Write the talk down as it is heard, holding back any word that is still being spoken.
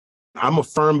I'm a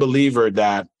firm believer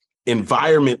that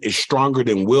environment is stronger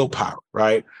than willpower,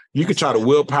 right? You can try to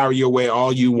willpower your way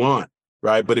all you want,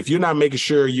 right? But if you're not making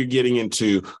sure you're getting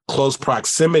into close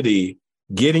proximity,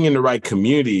 getting in the right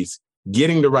communities,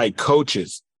 getting the right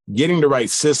coaches, getting the right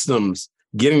systems,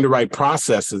 getting the right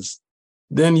processes,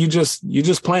 then you're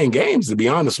just playing games, to be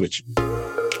honest with you.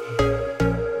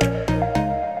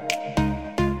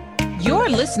 You're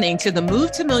listening to the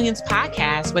Move to Millions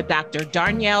podcast with Dr.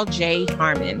 Darnell J.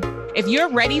 Harmon. If you're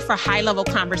ready for high-level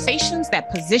conversations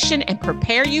that position and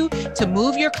prepare you to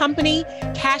move your company,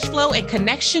 cash flow, and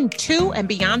connection to and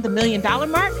beyond the $1 million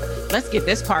mark, let's get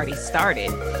this party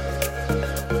started.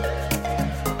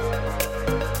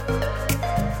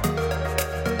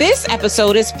 This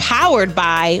episode is powered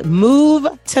by Move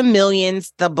to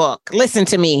Millions, the book. Listen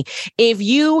to me. If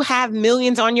you have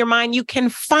millions on your mind, you can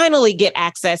finally get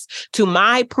access to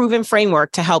my proven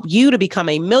framework to help you to become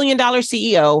a $1 million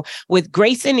CEO with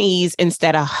grace and ease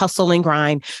instead of hustle and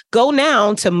grind. Go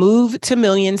now to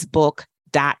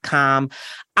movetomillionsbook.com.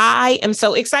 I am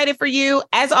so excited for you.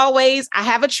 As always, I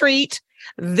have a treat.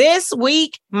 This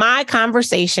week, my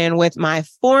conversation with my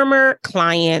former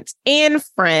client and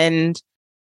friend,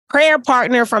 prayer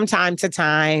partner from time to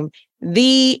time,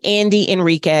 the Andy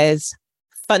Henriquez.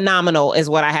 Phenomenal is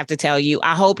what I have to tell you.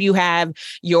 I hope you have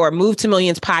your Move to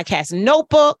Millions podcast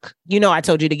notebook. You know, I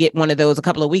told you to get one of those a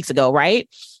couple of weeks ago, right?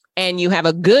 And you have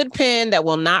a good pen that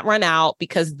will not run out,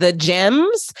 because the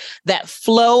gems that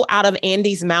flow out of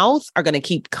Andy's mouth are going to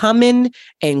keep coming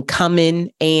and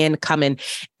coming and coming.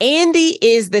 Andy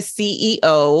is the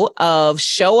CEO of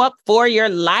Show Up for Your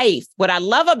Life. What I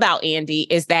love about Andy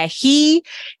is that he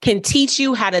can teach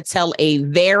you how to tell a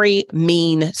very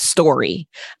mean story.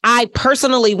 I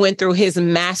personally went through his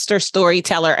Master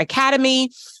Storyteller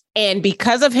Academy. And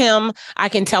because of him, I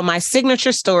can tell my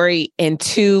signature story in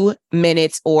 2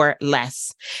 minutes or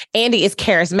less. Andy is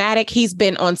charismatic. He's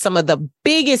been on some of the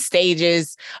biggest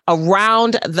stages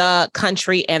around the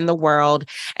country and the world.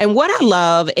 And what I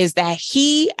love is that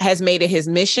he has made it his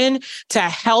mission to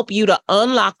help you to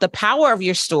unlock the power of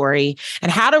your story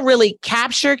and how to really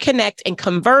capture, connect, and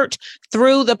convert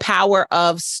through the power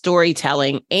of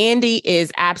storytelling. Andy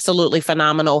is absolutely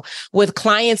phenomenal with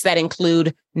clients that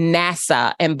include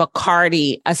NASA and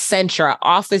Bacardi, Accenture,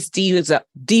 Office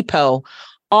Depot.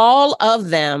 All of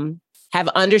them have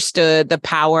understood the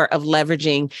power of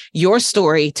leveraging your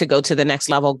story to go to the next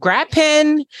level. Grab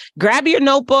pen, grab your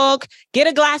notebook, get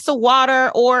a glass of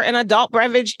water or an adult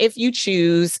beverage if you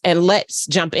choose, and let's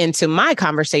jump into my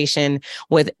conversation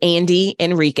with Andy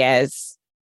Henriquez.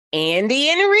 Andy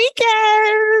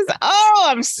Henriquez. Oh,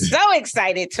 I'm so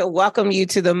excited to welcome you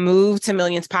to the Move to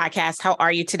Millions podcast. How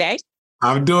are you today?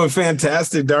 I'm doing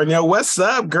fantastic, Darnell. What's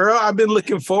up, girl? I've been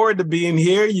looking forward to being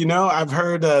here. You know, I've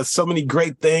heard so many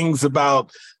great things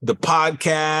about the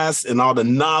podcast and all the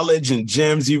knowledge and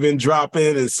gems you've been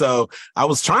dropping. And so I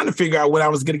was trying to figure out when I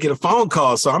was going to get a phone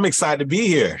call. So I'm excited to be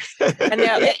here. I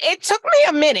know it took me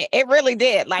a minute. It really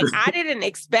did. Like, I didn't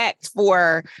expect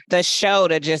for the show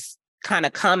to just kind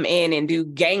of come in and do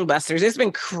gangbusters. It's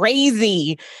been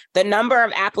crazy, the number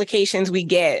of applications we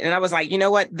get. And I was like, you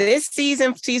know what? This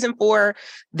season 4,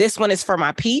 this one is for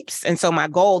my peeps. And so my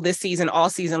goal this season, all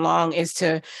season long, is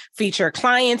to feature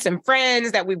clients and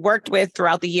friends that we worked with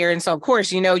throughout the year. And so, of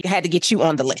course, you know, you had to get you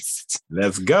on the list.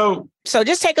 Let's go. So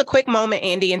just take a quick moment,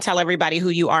 Andy, and tell everybody who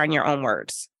you are in your own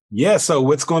words. Yeah. So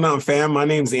what's going on, fam? My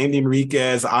name is Andy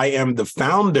Henriquez. I am the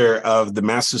founder of the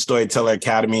Master Storyteller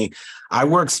Academy. I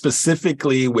work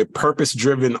specifically with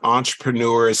purpose-driven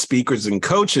entrepreneurs, speakers, and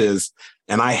coaches,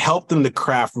 and I help them to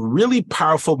craft really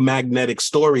powerful magnetic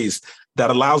stories that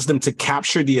allows them to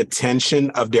capture the attention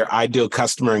of their ideal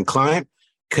customer and client,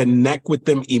 connect with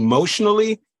them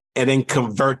emotionally, and then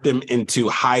convert them into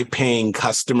high-paying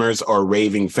customers or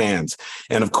raving fans.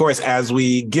 And of course, as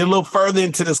we get a little further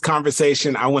into this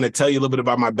conversation, I want to tell you a little bit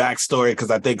about my backstory,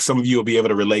 because I think some of you will be able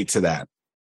to relate to that.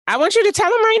 I want you to tell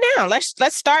them right now.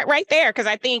 Let's start right there, because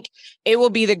I think it will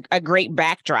be a great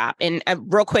backdrop. And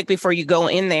real quick before you go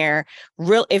in there,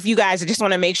 if you guys just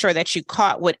want to make sure that you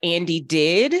caught what Andy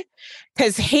did,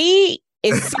 because he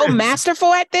is so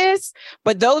masterful at this.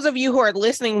 But those of you who are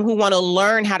listening who want to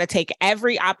learn how to take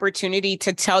every opportunity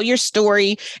to tell your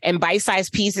story in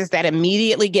bite-sized pieces that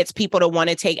immediately gets people to want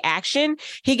to take action,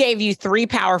 he gave you 3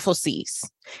 powerful C's.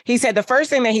 He said the first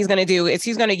thing that he's going to do is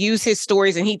he's going to use his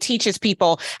stories, and he teaches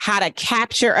people how to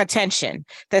capture attention.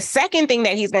 The second thing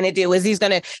that he's going to do is he's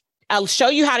going to I'll show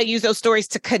you how to use those stories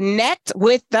to connect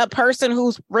with the person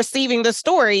who's receiving the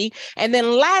story. And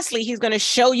then lastly, he's going to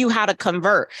show you how to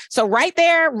convert. So right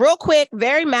there, real quick,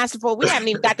 very masterful. We haven't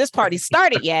even got this party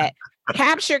started yet.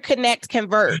 Capture, connect,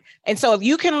 convert. And so if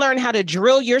you can learn how to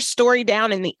drill your story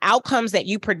down and the outcomes that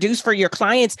you produce for your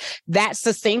clients that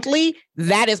succinctly,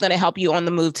 that is going to help you on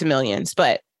the move to millions.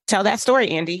 But tell that story,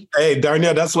 Andy. Hey,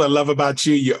 Darnell, that's what I love about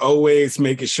you. You're always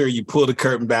making sure you pull the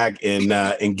curtain back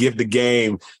and give the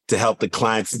game to help the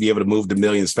clients to be able to move to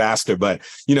millions faster. But,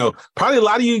 probably a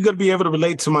lot of you are going to be able to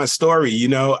relate to my story.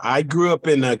 I grew up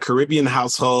in a Caribbean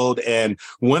household, and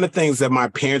one of the things that my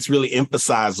parents really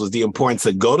emphasized was the importance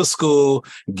of go to school,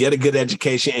 get a good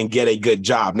education, and get a good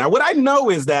job. Now, what I know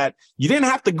is that you didn't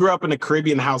have to grow up in a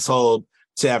Caribbean household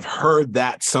to have heard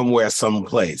that somewhere,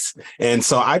 someplace. And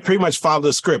so I pretty much followed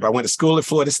the script. I went to school at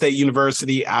Florida State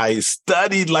University. I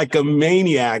studied like a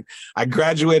maniac. I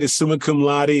graduated summa cum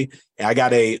laude. I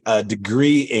got a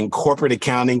degree in corporate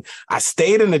accounting. I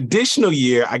stayed an additional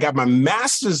year. I got my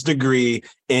master's degree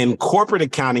in corporate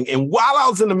accounting. And while I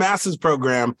was in the master's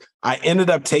program, I ended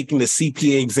up taking the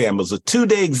CPA exam. It was a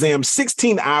 2-day exam,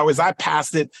 16 hours. I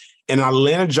passed it, and I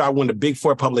landed a job at one of the big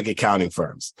 4 public accounting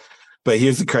firms. But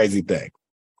here's the crazy thing.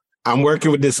 I'm working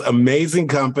with this amazing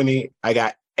company. I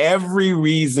got every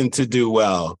reason to do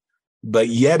well, but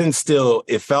yet and still,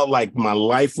 it felt like my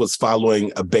life was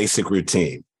following a basic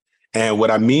routine. And what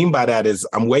I mean by that is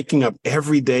I'm waking up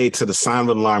every day to the sound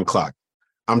of an alarm clock.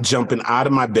 I'm jumping out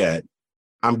of my bed.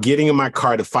 I'm getting in my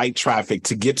car to fight traffic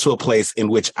to get to a place in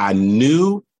which I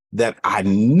knew that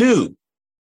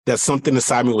something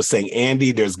inside me was saying,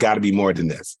 Andy, there's got to be more than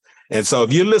this. And so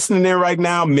if you're listening there right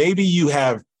now, maybe you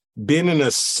have been in a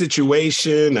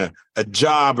situation, a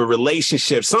job, a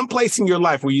relationship, someplace in your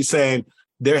life where you're saying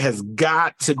there has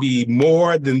got to be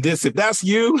more than this. If that's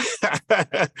you,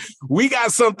 we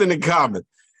got something in common.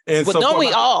 And well, don't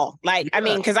we all?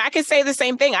 Because I could say the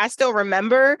same thing. I still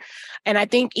remember. And I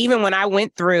think even when I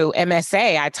went through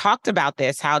MSA, I talked about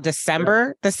this, how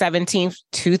December the 17th,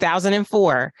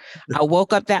 2004, I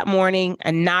woke up that morning,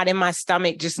 a knot in my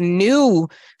stomach, just knew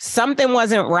something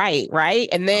wasn't right. Right.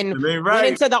 And then went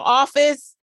into the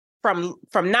office from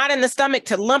knot in the stomach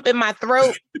to lump in my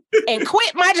throat and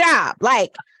quit my job.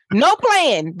 No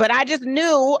plan, but I just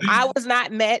knew I was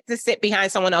not meant to sit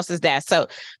behind someone else's desk. So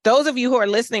those of you who are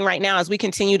listening right now, as we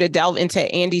continue to delve into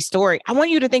Andy's story, I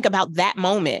want you to think about that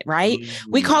moment, right?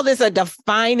 Mm-hmm. We call this a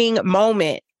defining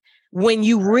moment when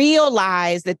you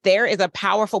realize that there is a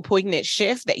powerful, poignant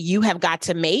shift that you have got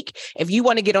to make if you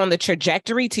want to get on the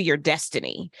trajectory to your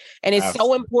destiny. And it's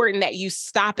so important that you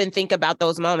stop and think about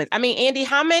those moments. I mean, Andy,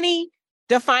 how many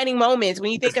defining moments when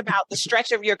you think about the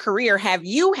stretch of your career have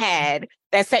you had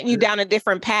that set you down a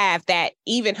different path that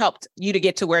even helped you to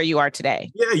get to where you are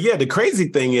today? Yeah. The crazy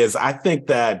thing is, I think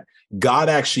that God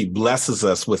actually blesses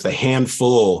us with a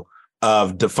handful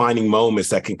of defining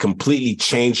moments that can completely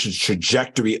change the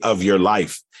trajectory of your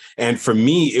life. And for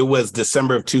me, it was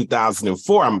December of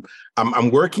 2004.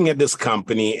 I'm working at this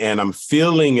company and I'm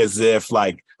feeling as if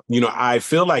I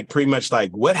feel like pretty much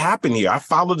what happened here? I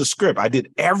followed the script. I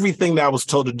did everything that I was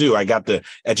told to do. I got the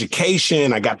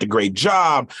education. I got the great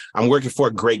job. I'm working for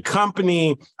a great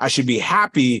company. I should be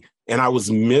happy. And I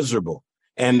was miserable.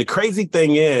 And the crazy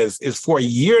thing is for a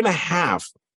year and a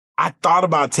half, I thought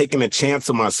about taking a chance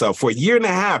on myself. For a year and a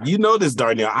half, you know this,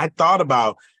 Darnell, I thought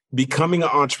about becoming an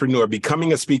entrepreneur,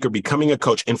 becoming a speaker, becoming a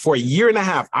coach. And for a year and a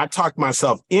half, I talked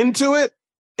myself into it.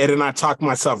 And then I talked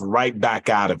myself right back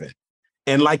out of it.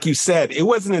 And like you said, it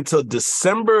wasn't until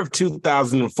December of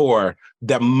 2004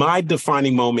 that my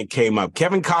defining moment came up.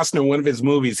 Kevin Costner, in one of his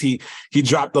movies, he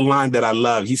dropped the line that I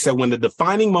love. He said, when the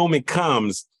defining moment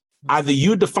comes, either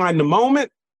you define the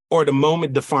moment or the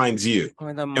moment defines you.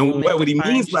 And what he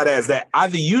means by that is that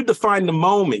either you define the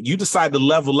moment, you decide to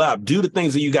level up, do the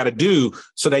things that you got to do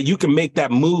so that you can make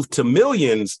that move to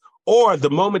millions, or the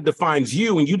moment defines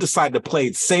you and you decide to play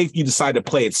it safe, you decide to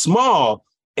play it small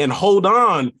and hold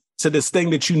on to this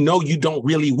thing that you don't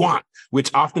really want,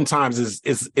 which oftentimes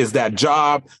is that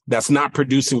job that's not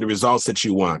producing the results that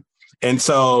you want. And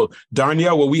so,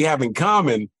 Darnell, what we have in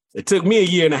common, it took me a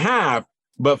year and a half,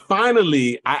 but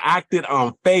finally I acted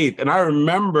on faith. And I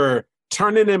remember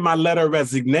turning in my letter of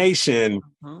resignation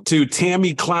to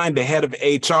Tammy Klein, the head of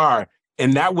HR,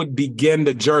 and that would begin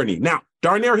the journey. Now,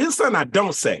 Darnell, here's something I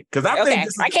don't say, because I think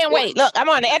I can't wait. Look, I'm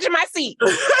on the edge of my seat.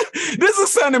 This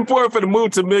is something important for the Move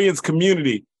to Millions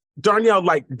community. Darnell,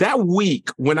 that week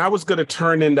when I was going to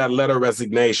turn in that letter of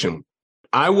resignation,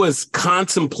 I was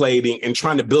contemplating and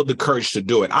trying to build the courage to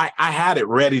do it. I had it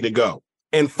ready to go.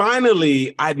 And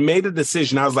finally, I'd made a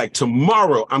decision. I was like,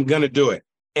 tomorrow I'm going to do it.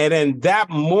 And then that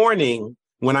morning,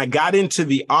 when I got into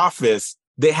the office,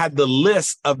 they had the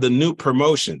list of the new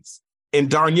promotions. And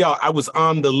Darnell, I was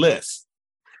on the list.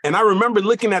 And I remember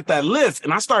looking at that list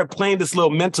and I started playing this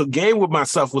little mental game with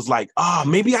myself, was like, oh,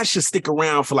 maybe I should stick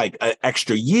around for like an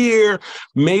extra year.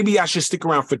 Maybe I should stick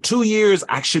around for 2 years.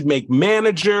 I should make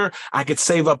manager. I could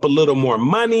save up a little more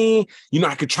money.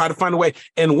 I could try to find a way.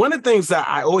 And one of the things that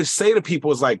I always say to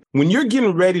people is like, when you're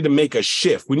getting ready to make a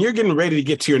shift, when you're getting ready to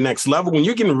get to your next level, when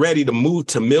you're getting ready to move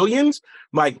to millions,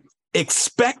 like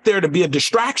expect there to be a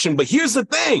distraction. But here's the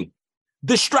thing.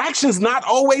 Distraction's not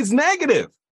always negative.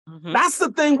 Mm-hmm. That's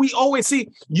the thing we always see.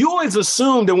 You always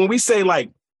assume that when we say like,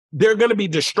 there are going to be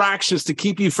distractions to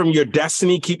keep you from your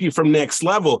destiny, keep you from next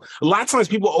level. A lot of times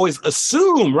people always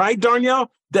assume, right,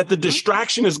 Darnell, that the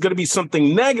distraction is going to be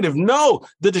something negative. No,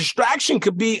 the distraction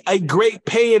could be a great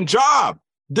paying job.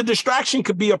 The distraction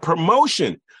could be a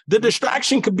promotion. The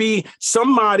distraction could be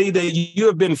somebody that you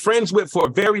have been friends with for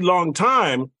a very long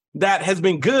time that has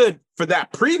been good for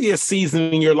that previous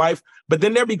season in your life. But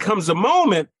then there becomes a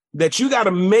moment that you got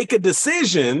to make a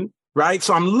decision, right?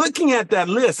 So I'm looking at that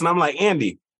list and I'm like,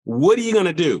 Andy, what are you going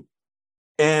to do?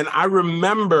 And I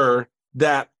remember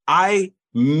that I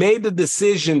made the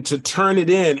decision to turn it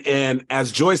in. And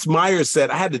as Joyce Meyer said,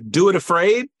 I had to do it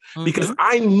afraid because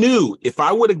I knew if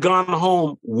I would have gone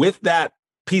home with that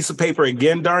piece of paper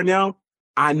again, Darnell,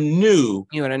 I knew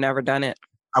you would have never done it.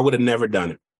 I would have never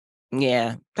done it.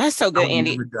 Yeah, that's so good,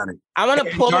 Andy. Never done it. I want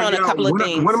to pull on a couple of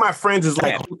things. One of my friends is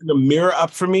like holding a mirror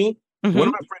up for me. Mm-hmm. One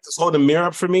of my friends is holding a mirror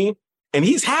up for me, and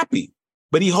he's happy,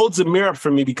 but he holds a mirror up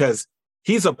for me because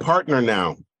he's a partner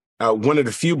now, one of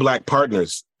the few Black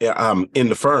partners in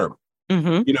the firm.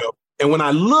 Mm-hmm. And when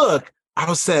I look,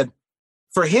 I said,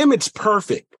 for him, it's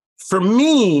perfect. For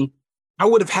me, I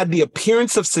would have had the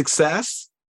appearance of success,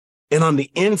 and on the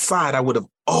inside, I would have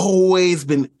always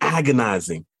been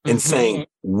agonizing and saying,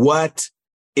 what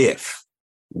if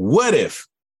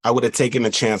I would have taken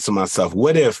a chance on myself?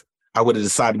 What if I would have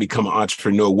decided to become an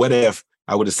entrepreneur? What if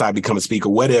I would have decided to become a speaker?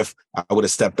 What if I would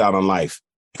have stepped out on life?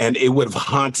 And it would have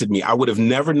haunted me. I would have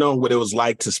never known what it was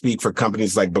like to speak for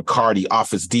companies like Bacardi,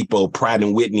 Office Depot, Pratt &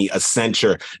 Whitney,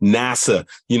 Accenture, NASA,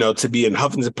 to be in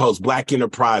Huffington Post, Black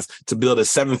Enterprise, to build a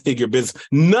 7-figure business.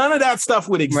 None of that stuff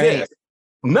would exist. Right.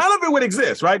 None of it would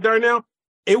exist, right, Darnell?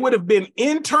 It would have been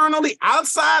internally.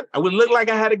 Outside, I would look like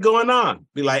I had it going on.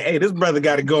 Be like, hey, this brother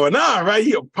got it going on, right?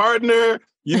 He a partner,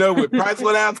 with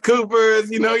PricewaterhouseCoopers,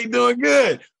 he doing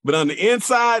good. But on the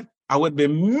inside, I would have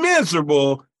been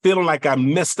miserable, feeling like I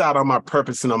missed out on my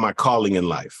purpose and on my calling in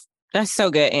life. That's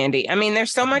so good, Andy. I mean,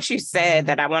 there's so much you said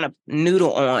that I want to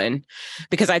noodle on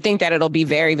because I think that it'll be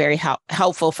very, very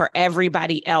helpful for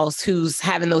everybody else who's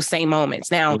having those same moments.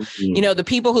 Now, the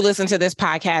people who listen to this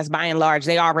podcast, by and large,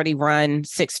 they already run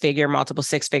multiple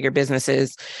six-figure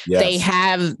businesses. Yes. They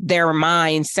have their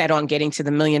mind set on getting to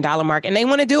the $1 million mark, and they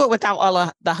want to do it without all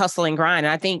of the hustle and grind.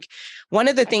 And I think one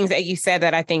of the things that you said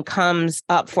that I think comes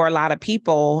up for a lot of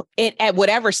people at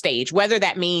whatever stage, whether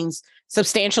that means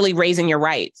substantially raising your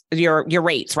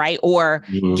rates, right? Or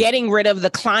getting rid of the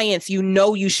clients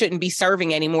you shouldn't be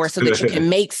serving anymore so that you can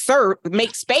make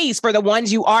space for the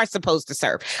ones you are supposed to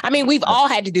serve. I mean, we've all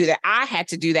had to do that. I had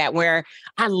to do that where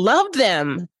I loved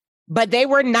them, but they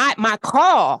were not my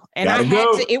call. And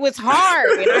it was hard,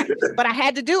 but I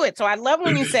had to do it. So I love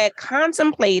when you said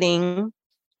contemplating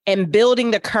and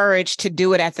building the courage to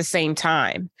do it at the same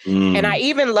time. And I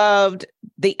even loved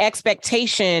the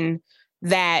expectation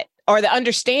or the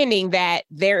understanding that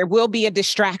there will be a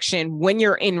distraction when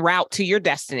you're en route to your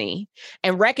destiny,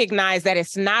 and recognize that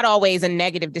it's not always a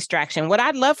negative distraction. What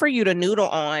I'd love for you to noodle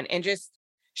on and just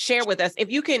share with us,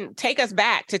 if you can take us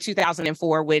back to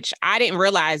 2004, which I didn't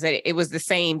realize that it was the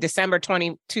same December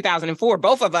 2004.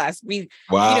 Both of us, we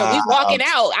walking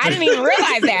out. I didn't even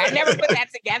realize that. I never put that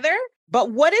together.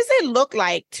 But what does it look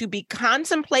like to be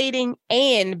contemplating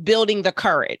and building the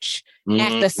courage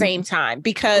at the same time?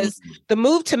 Because the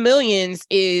move to millions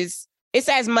it's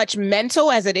as much mental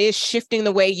as it is shifting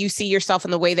the way you see yourself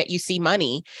and the way that you see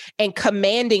money, and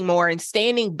commanding more and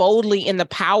standing boldly in the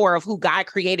power of who God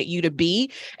created you to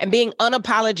be, and being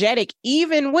unapologetic,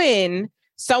 even when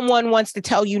someone wants to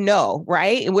tell you no,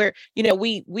 right? And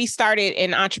we started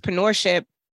in entrepreneurship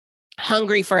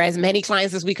hungry for as many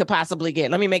clients as we could possibly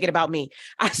get. Let me make it about me.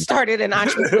 I started in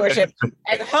entrepreneurship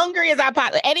as hungry as I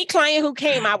possibly. Any client who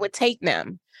came, I would take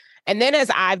them. And then as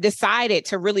I've decided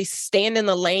to really stand in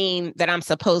the lane that I'm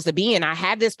supposed to be in, I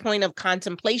had this point of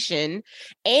contemplation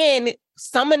and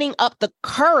summoning up the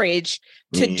courage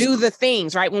to do the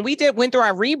things, right? When we went through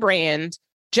our rebrand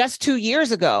just 2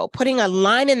 years ago, putting a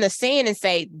line in the sand and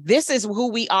say, this is who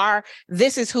we are,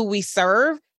 this is who we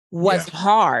serve, was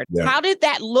hard. Yeah. How did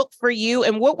that look for you?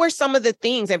 And what were some of the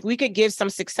things, if we could give some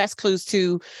success clues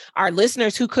to our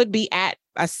listeners who could be at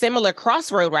a similar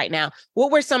crossroad right now.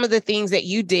 What were some of the things that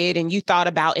you did and you thought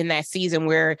about in that season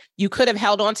where you could have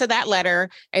held on to that letter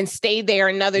and stayed there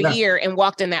another year and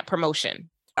walked in that promotion?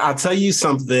 I'll tell you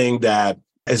something that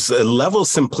is a level of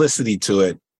simplicity to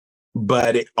it,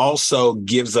 but it also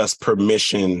gives us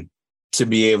permission to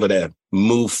be able to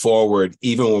move forward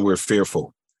even when we're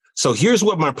fearful. So here's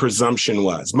what my presumption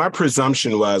was. My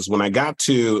presumption was when I got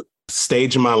to a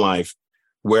stage in my life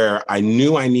where I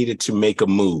knew I needed to make a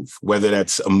move, whether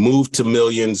that's a move to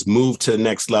millions, move to the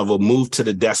next level, move to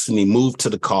the destiny, move to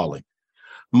the calling.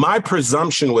 My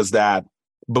presumption was that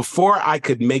before I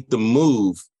could make the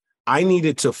move, I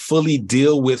needed to fully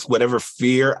deal with whatever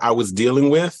fear I was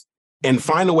dealing with and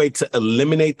find a way to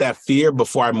eliminate that fear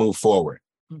before I move forward.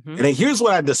 Mm-hmm. And then here's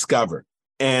what I discovered.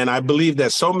 And I believe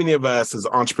that so many of us as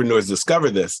entrepreneurs discover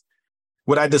this.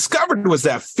 What I discovered was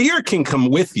that fear can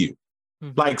come with you.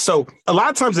 Like, so a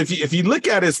lot of times if you look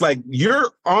at it, it's like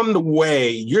you're on the way,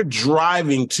 you're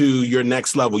driving to your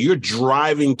next level, you're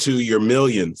driving to your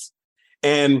millions.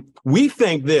 And we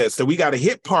think that we got to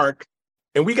hit park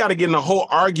and we got to get in a whole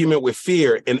argument with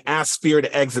fear and ask fear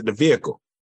to exit the vehicle.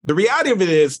 The reality of it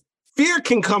is fear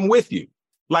can come with you.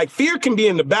 Like fear can be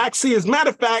in the backseat. As a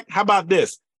matter of fact, how about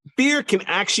this? Fear can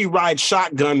actually ride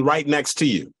shotgun right next to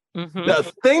you. Mm-hmm.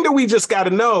 The thing that we just got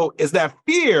to know is that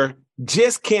fear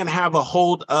just can't have a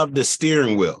hold of the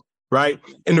steering wheel, right?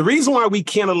 And the reason why we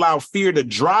can't allow fear to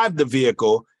drive the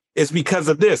vehicle is because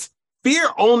of this. Fear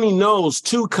only knows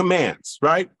two commands,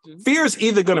 right? Mm-hmm. Fear is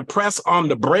either going to press on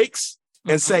the brakes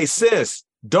and say, sis,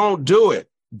 don't do it.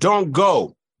 Don't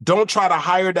go. Don't try to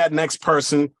hire that next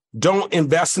person. Don't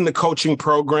invest in the coaching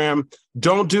program.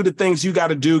 Don't do the things you got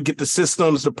to do, get the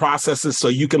systems, the processes so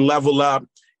you can level up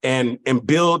and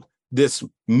build this $1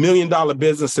 million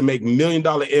business to make $1 million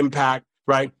impact,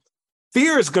 right?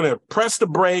 Fear is going to press the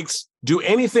brakes, do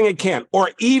anything it can,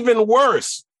 or even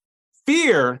worse,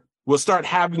 fear will start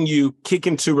having you kick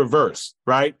into reverse,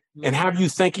 right? And have you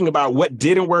thinking about what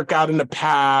didn't work out in the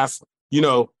past,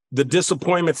 the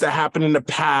disappointments that happened in the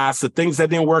past, the things that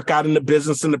didn't work out in the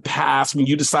business in the past when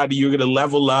you decided you're going to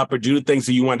level up or do the things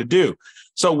that you want to do.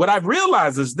 So what I've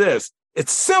realized is this,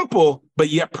 it's simple, but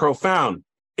yet profound,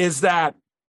 is that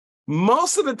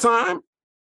most of the time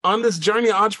on this journey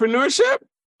of entrepreneurship,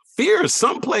 fear is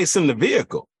someplace in the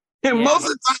vehicle. And most of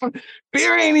the time,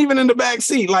 fear ain't even in the back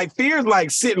seat. Like fear is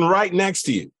like sitting right next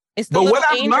to you. It's the what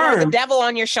I've learned, the devil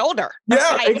on your shoulder.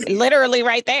 That's literally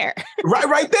right there.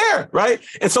 right there, right?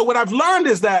 And so what I've learned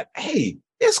is that, hey,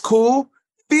 it's cool.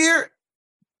 Fear's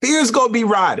going to be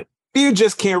riding. Fear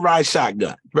just can't ride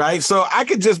shotgun, right? So I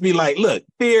could just be like, look,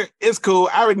 fear, it's cool.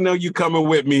 I already know you coming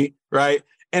with me, right?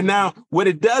 And now what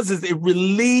it does is it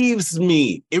relieves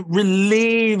me. It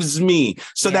relieves me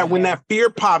so that when that fear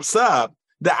pops up,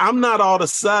 that I'm not all of a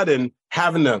sudden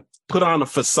having to put on a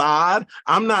facade.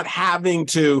 I'm not having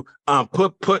to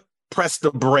press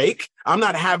the brake. I'm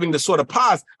not having to sort of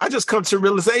pause. I just come to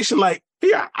realization like,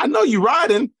 yeah, I know you're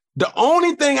riding. The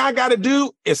only thing I got to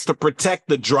do is to protect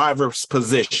the driver's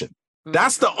position.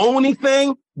 That's the only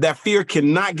thing that fear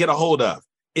cannot get a hold of,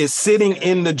 is sitting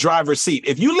in the driver's seat.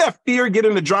 If you let fear get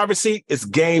in the driver's seat, it's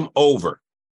game over.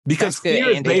 Because fear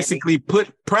is basically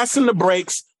pressing the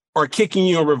brakes or kicking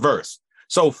you in reverse.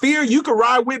 So fear, you can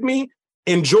ride with me,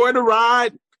 enjoy the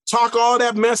ride, talk all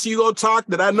that mess you go talk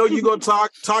that I know you go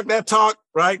talk that talk,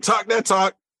 right? Talk that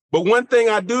talk. But one thing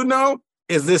I do know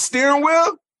is this steering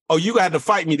wheel, you got to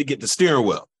fight me to get the steering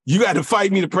wheel. You got to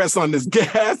fight me to press on this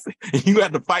gas, and you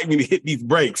got to fight me to hit these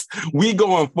brakes. We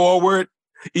going forward.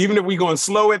 Even if we going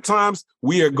slow at times,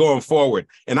 we are going forward.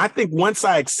 And I think once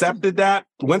I accepted that,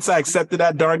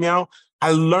 Darnell,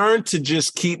 I learned to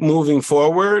just keep moving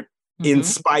forward in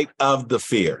spite of the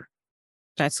fear.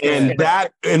 That's good.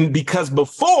 And because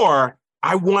before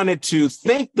I wanted to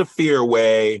think the fear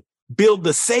away, build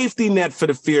the safety net for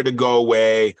the fear to go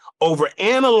away,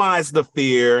 overanalyze the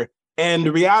fear. And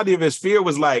the reality of his fear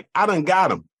was like, I done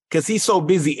got him because he's so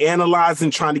busy analyzing,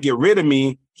 trying to get rid of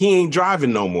me. He ain't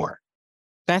driving no more.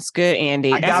 That's good,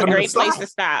 Andy. That's a great place to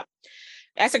stop.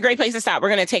 That's a great place to stop. We're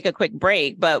going to take a quick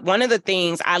break. But one of the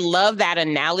things, I love that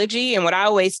analogy. And what I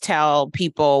always tell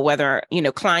people, whether,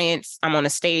 clients, I'm on a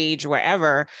stage,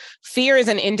 wherever, fear is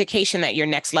an indication that your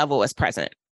next level is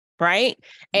present. Right.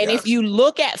 And if you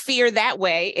look at fear that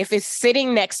way, if it's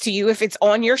sitting next to you, if it's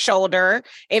on your shoulder,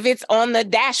 if it's on the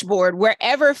dashboard,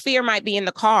 wherever fear might be in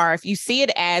the car, if you see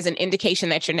it as an indication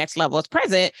that your next level is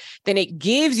present, then it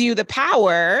gives you the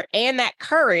power and that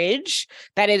courage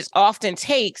that it often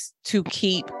takes to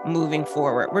keep moving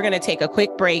forward. We're going to take a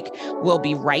quick break. We'll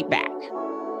be right back.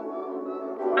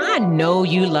 I know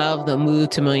you love the Move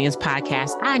to Millions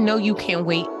podcast. I know you can't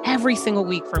wait every single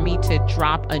week for me to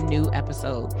drop a new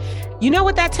episode. You know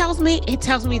what that tells me? It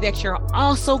tells me that you're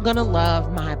also going to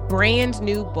love my brand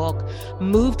new book,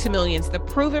 Move to Millions, the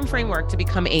proven framework to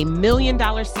become a $1 million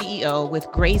CEO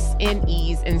with grace and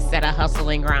ease instead of hustle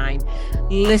and grind.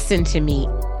 Listen to me.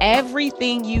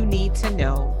 Everything you need to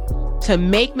know to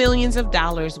make millions of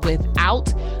dollars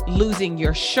without losing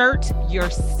your shirt,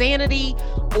 your sanity,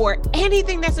 or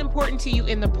anything that's important to you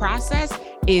in the process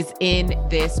is in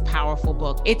this powerful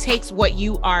book. It takes what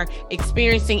you are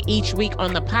experiencing each week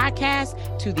on the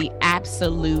podcast to the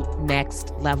absolute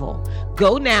next level.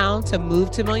 Go now to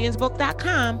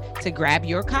movetomillionsbook.com to grab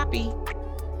your copy.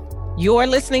 You're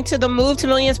listening to the Move to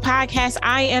Millions podcast.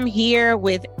 I am here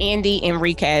with Andy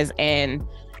Henriquez, and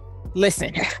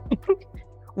listen,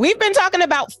 we've been talking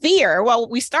about fear. Well,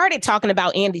 we started talking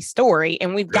about Andy's story,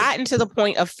 and we've gotten to the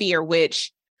point of fear,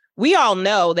 which we all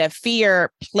know that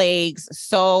fear plagues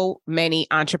so many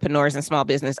entrepreneurs and small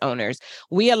business owners.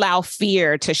 We allow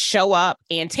fear to show up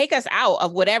and take us out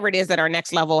of whatever it is that our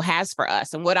next level has for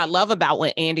us. And what I love about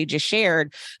what Andy just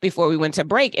shared before we went to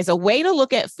break is a way to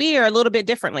look at fear a little bit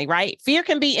differently, right? Fear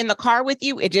can be in the car with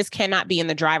you. It just cannot be in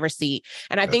the driver's seat.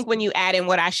 And I think when you add in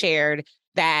what I shared,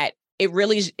 that it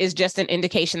really is just an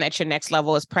indication that your next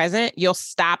level is present, you'll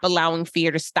stop allowing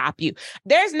fear to stop you.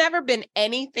 There's never been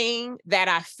anything that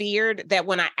I feared that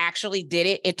when I actually did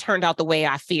it, it turned out the way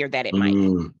I feared that it might.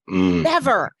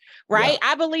 Never, right? Yeah.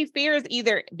 I believe fear is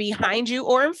either behind you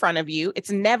or in front of you.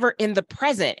 It's never in the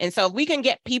present. And so if we can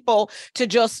get people to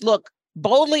just look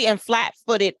boldly and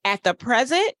flat-footed at the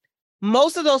present,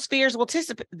 most of those fears will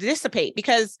dissipate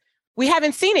because we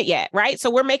haven't seen it yet, right? So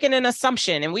we're making an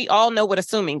assumption, and we all know what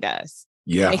assuming does.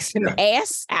 Yeah. It makes an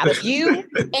ass out of you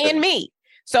and me.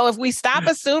 So if we stop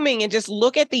assuming and just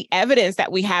look at the evidence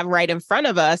that we have right in front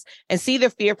of us and see the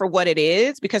fear for what it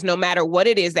is, because no matter what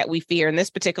it is that we fear, in this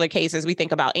particular case, as we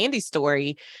think about Andy's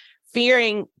story,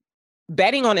 fearing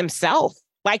betting on himself.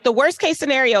 Like the worst case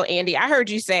scenario, Andy, I heard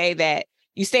you say that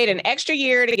you stayed an extra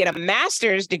year to get a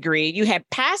master's degree. You had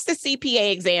passed the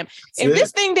CPA exam. If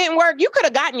this thing didn't work, you could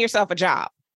have gotten yourself a job.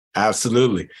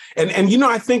 Absolutely. And you know,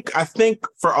 I think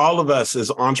for all of us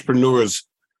as entrepreneurs,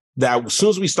 that as soon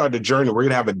as we start the journey, we're going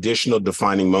to have additional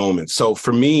defining moments. So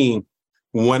for me,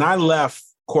 when I left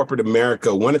corporate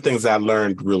America, one of the things I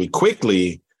learned really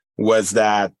quickly was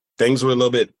that things were a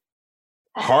little bit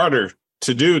harder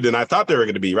to do than I thought they were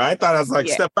going to be, right? I thought I was like,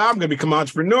 step out, I'm going to become an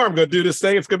entrepreneur. I'm going to do this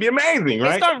thing. It's going to be amazing,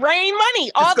 right? It's going to rain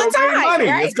money all the time.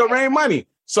 Right? It's going to rain money.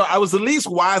 So I was at least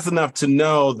wise enough to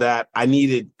know that I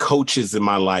needed coaches in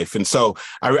my life. And so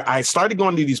I started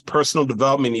going to these personal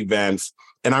development events.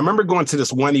 And I remember going to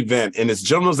this one event, and this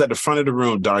gentleman was at the front of the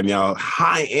room, Darnell,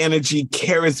 high energy,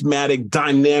 charismatic,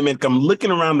 dynamic. I'm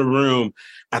looking around the room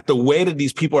at the way that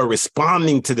these people are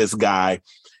responding to this guy.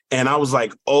 And I was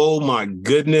like, oh my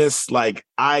goodness, like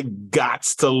I got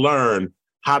to learn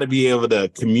how to be able to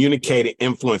communicate and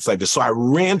influence like this. So I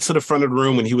ran to the front of the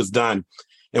room when he was done.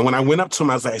 And when I went up to him,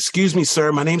 I was like, excuse me,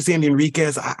 sir, my name's Andy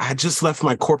Henriquez. I just left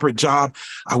my corporate job.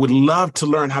 I would love to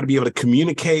learn how to be able to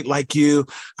communicate like you.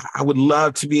 I would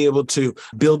love to be able to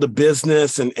build a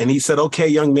business. And he said, okay,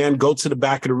 young man, go to the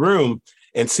back of the room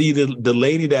and see the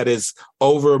lady that is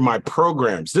over my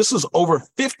programs. This was over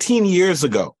 15 years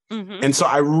ago. Mm-hmm. And so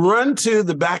I run to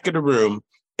the back of the room,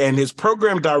 and his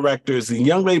program director is a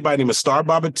young lady by the name of Star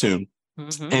Babatun.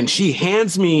 Mm-hmm. And she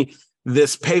hands me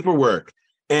this paperwork.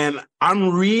 And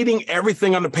I'm reading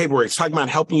everything on the paperwork. It's talking about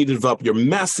helping you develop your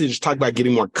message, talking about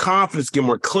getting more confidence, getting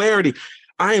more clarity.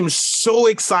 I am so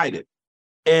excited.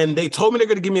 And they told me they're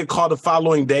going to give me a call the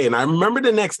following day. And I remember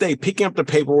the next day picking up the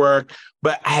paperwork,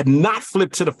 but I had not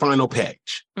flipped to the final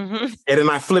page. Mm-hmm. And then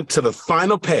I flipped to the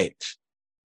final page.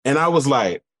 And I was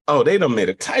like, oh, they done made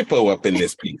a typo up in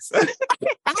this piece.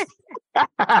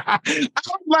 I was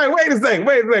like, wait a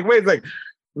second.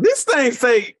 This thing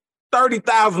say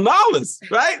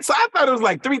 $30,000, right? So I thought it was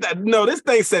like $3,000. No, this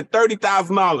thing said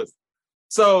 $30,000.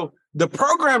 So the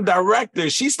program director,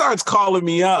 she starts calling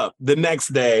me up the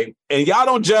next day, and y'all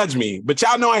don't judge me, but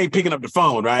y'all know I ain't picking up the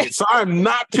phone, right? So I'm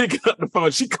not picking up the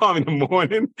phone. She called me in the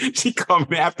morning. She called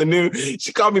me in the afternoon.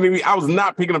 She called me in the evening. I was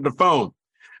not picking up the phone.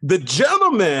 The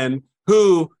gentleman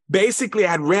who basically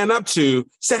I had ran up to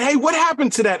said, hey, what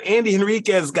happened to that Andy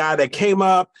Henriquez guy that came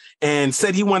up and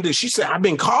said he wanted to, she said, I've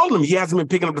been calling him. He hasn't been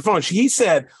picking up the phone. He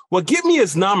said, well, give me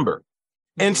his number.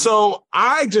 And so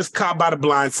I just caught by the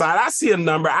blind side. I see a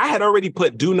number. I had already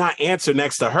put do not answer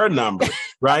next to her number,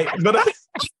 right? But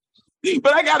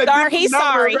I got a he's number,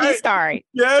 sorry. Right? He's sorry.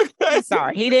 Yeah. He's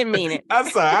sorry. He didn't mean it. I'm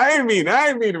sorry. I ain't mean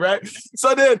it, right?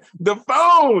 So then the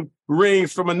phone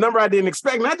rings from a number I didn't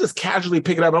expect. And I just casually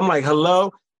pick it up. I'm like,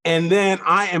 hello. And then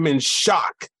I am in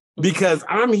shock because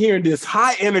I'm hearing this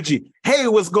high energy. Hey,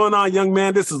 what's going on, young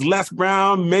man? This is Les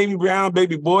Brown,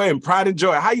 baby boy, and Pride and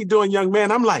Joy. How you doing, young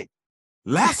man? I'm like,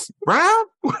 Les Brown?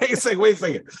 Wait a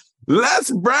second.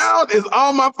 Les Brown is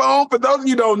on my phone. For those of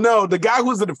you who don't know, the guy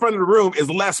who's in the front of the room is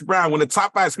Les Brown, one of the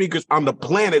top 5 speakers on the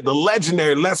planet, the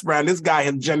legendary Les Brown. This guy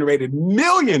has generated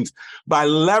millions by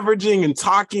leveraging and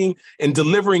talking and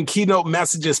delivering keynote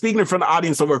messages, speaking in front of the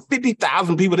audience, over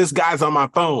 50,000 people. This guy's on my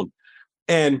phone.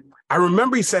 And I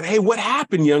remember he said, hey, what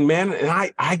happened, young man?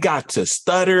 And I got to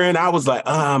stuttering. I was like,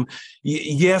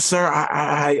 yes, sir.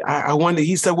 I wonder.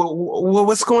 He said, well,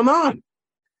 what's going on?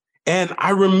 And I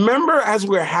remember as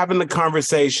we were having the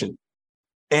conversation,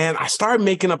 and I started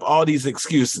making up all these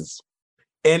excuses.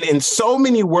 And in so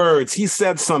many words, he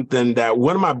said something that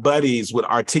one of my buddies would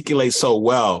articulate so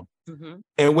well. Mm-hmm.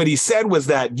 And what he said was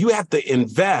that you have to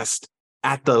invest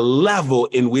at the level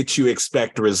in which you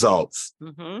expect results.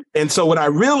 Mm-hmm. And so what I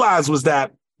realized was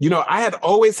that, I had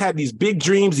always had these big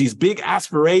dreams, these big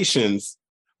aspirations,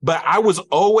 but I was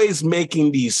always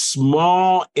making these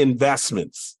small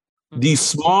investments. These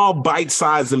small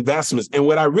bite-sized investments. And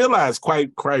what I realized,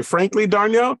 quite frankly,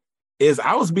 Darnell, is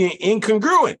I was being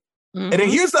incongruent. Mm-hmm. And then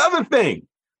here's the other thing.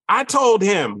 I told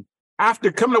him,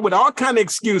 after coming up with all kinds of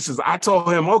excuses, I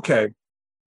told him, okay,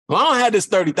 well, I don't have this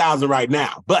 30,000 right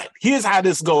now, but here's how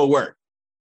this is going to work.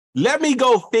 Let me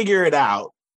go figure it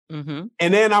out. Mm-hmm.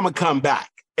 And then I'm going to come back.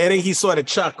 And then he sort of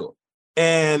chuckled.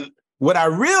 And what I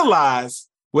realized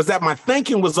was that my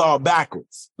thinking was all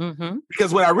backwards. Mm-hmm.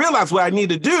 Because what I realized what I need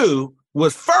to do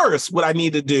was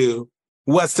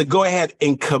to go ahead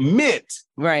and commit.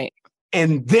 Right.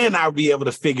 And then I'll be able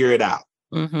to figure it out.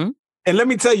 Mm-hmm. And let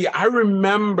me tell you, I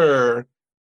remember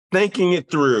thinking it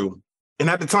through. And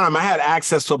at the time I had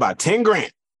access to about 10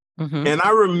 grand. Mm-hmm. And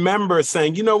I remember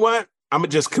saying, you know what? I'm going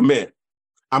to just commit.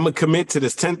 I'm going to commit to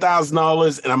this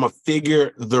 $10,000 and I'm going to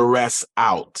figure the rest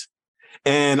out.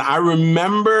 And I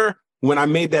remember when I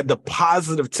made that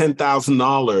deposit of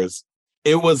 $10,000,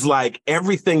 it was like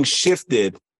everything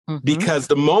shifted because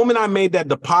the moment I made that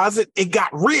deposit, it got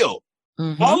real.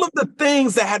 Mm-hmm. All of the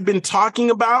things that I had been talking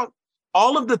about,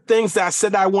 all of the things that I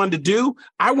said I wanted to do,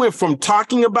 I went from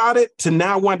talking about it to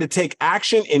now wanting to take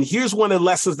action. And here's one of the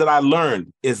lessons that I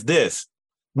learned is this.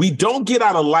 We don't get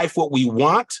out of life what we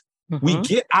want. Mm-hmm. We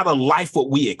get out of life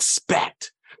what we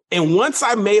expect. And once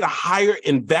I made a higher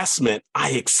investment,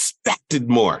 I expected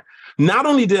more. Not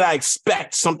only did I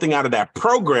expect something out of that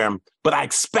program, but I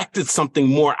expected something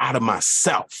more out of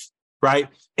myself, right?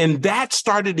 And that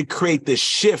started to create this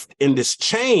shift and this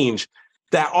change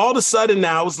that all of a sudden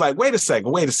now I was like, wait a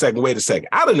second.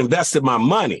 I done invested my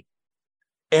money.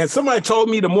 And somebody told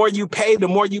me the more you pay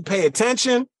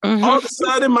attention. Mm-hmm. All of a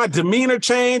sudden my demeanor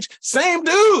changed. Same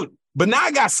dude, but now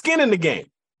I got skin in the game.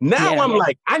 Now I'm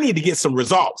like, I need to get some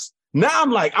results. Now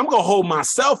I'm like, I'm going to hold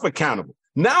myself accountable.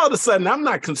 Now all of a sudden, I'm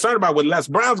not concerned about what Les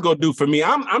Brown's going to do for me.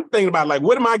 I'm thinking about like,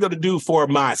 what am I going to do for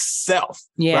myself?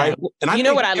 Yeah. Right?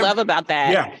 And what I love about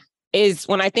that is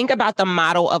when I think about the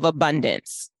model of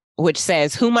abundance, which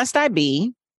says, who must I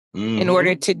be in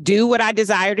order to do what I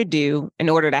desire to do, in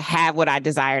order to have what I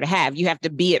desire to have? You have to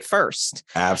be it first.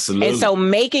 Absolutely. And so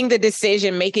making the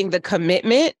decision, making the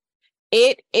commitment,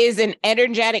 it is an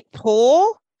energetic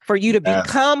pull for you to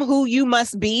become who you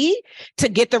must be to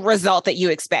get the result that you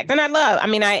expect. And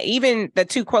even the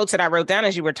 2 quotes that I wrote down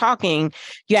as you were talking,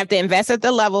 you have to invest at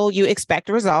the level you expect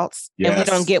results. Yes. And we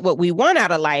don't get what we want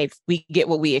out of life. We get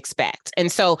what we expect.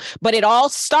 And so, but it all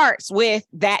starts with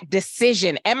that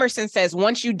decision. Emerson says,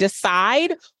 once you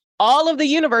decide, all of the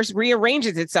universe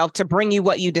rearranges itself to bring you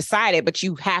what you decided, but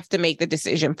you have to make the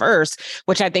decision first,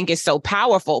 which I think is so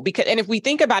powerful. And if we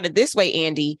think about it this way,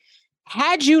 Andy,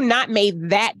 had you not made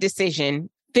that decision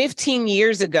 15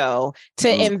 years ago to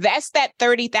invest that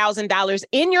 $30,000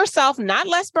 in yourself, not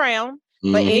Les Brown,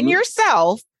 but in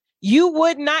yourself, you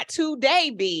would not today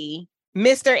be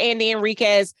Mr. Andy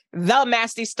Henriquez, the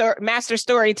master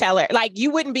storyteller. Like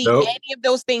you wouldn't be any of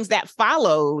those things that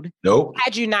followed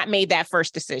had you not made that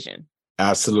first decision.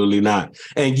 Absolutely not.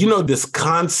 And this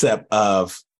concept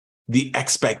of the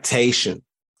expectation.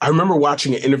 I remember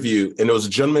watching an interview and there was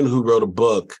a gentleman who wrote a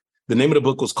book. The name of the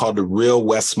book was called The Real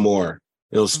Wes Moore.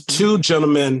 It was 2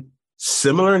 gentlemen,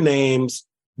 similar names,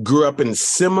 grew up in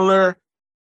similar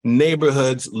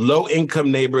neighborhoods,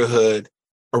 low-income neighborhood,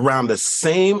 around the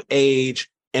same age.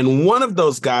 And one of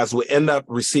those guys would end up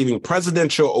receiving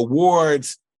presidential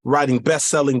awards, writing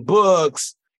best-selling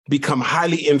books, become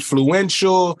highly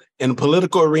influential in the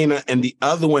political arena. And the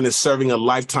other one is serving a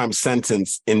lifetime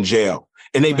sentence in jail.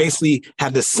 And they basically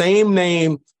had the same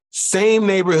name, same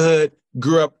neighborhood,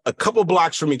 grew up a couple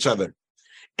blocks from each other.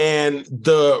 And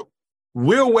the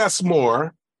real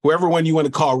Westmore, whoever one you want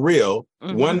to call real,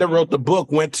 one that wrote the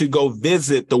book went to go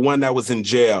visit the one that was in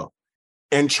jail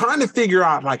and trying to figure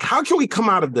out, like, how can we come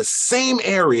out of the same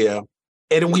area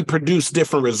and we produce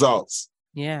different results?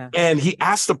 Yeah. And he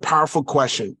asked a powerful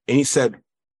question. And he said,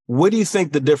 what do you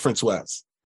think the difference was?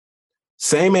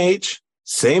 Same age,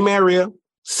 same area,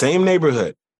 same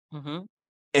neighborhood.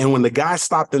 And when the guy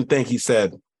stopped and think, he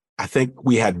said, I think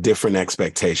we had different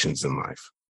expectations in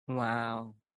life.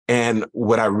 Wow. And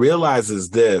what I realize is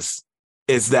this,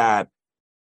 is that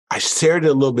I shared it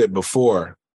a little bit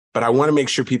before, but I want to make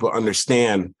sure people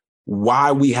understand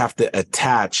why we have to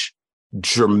attach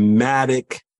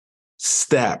dramatic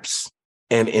steps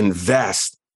and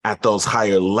invest at those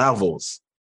higher levels.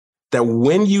 That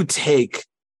when you take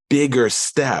bigger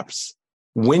steps,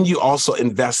 when you also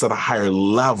invest at a higher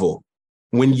level,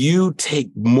 when you take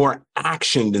more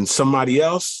action than somebody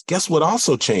else, guess what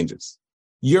also changes?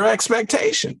 Your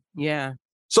expectation. Yeah.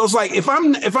 So it's like if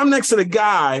I'm next to the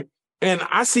guy and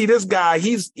I see this guy,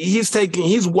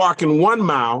 he's walking 1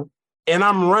 mile and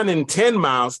I'm running 10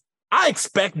 miles, I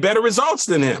expect better results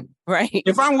than him. Right.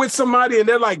 If I'm with somebody and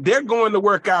they're going to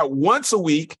work out once a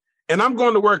week and I'm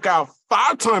going to work out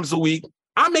 5 times a week,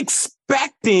 I'm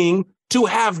expecting to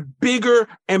have bigger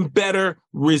and better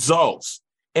results.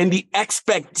 And the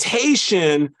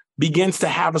expectation begins to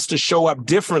have us to show up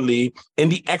differently.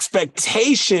 And the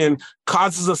expectation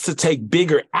causes us to take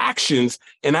bigger actions.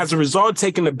 And as a result of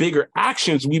taking the bigger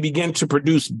actions, we begin to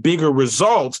produce bigger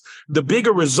results. The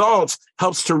bigger results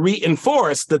helps to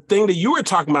reinforce the thing that you were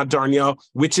talking about, Darnell,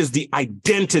 which is the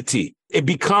identity. It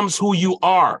becomes who you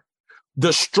are.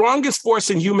 The strongest force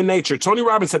in human nature, Tony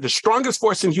Robbins said, the strongest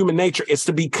force in human nature is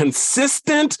to be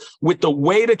consistent with the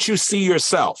way that you see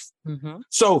yourself.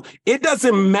 So it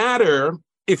doesn't matter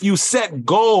if you set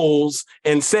goals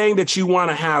and saying that you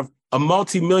want to have a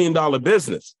multi-million-dollar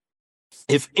business.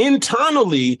 If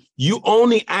internally you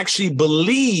only actually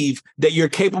believe that you're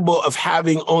capable of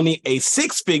having only a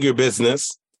 6-figure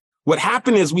business, what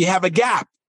happened is we have a gap.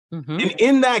 And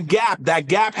in that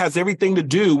gap has everything to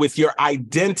do with your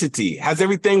identity, has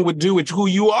everything to do with who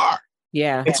you are.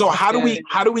 Yeah. And so how do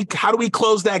we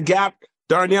close that gap,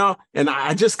 Darnell? And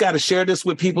I just got to share this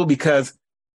with people because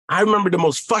I remember the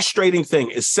most frustrating thing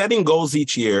is setting goals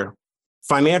each year,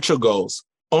 financial goals,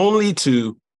 only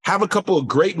to have a couple of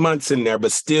great months in there,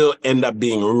 but still end up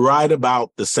being right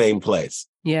about the same place.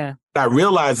 Yeah. What I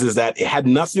realized is that it had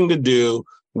nothing to do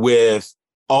with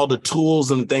all the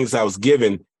tools and things I was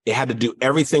given. It had to do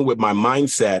everything with my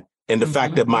mindset and the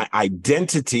fact that my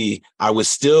identity, I was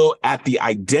still at the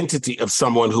identity of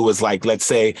someone who was like, let's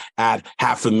say at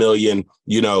 500,000,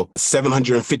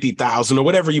 750,000 or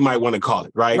whatever you might want to call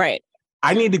it. Right. Right.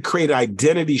 I need to create an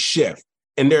identity shift.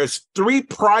 And there's 3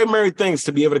 primary things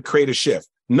to be able to create a shift.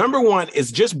 Number 1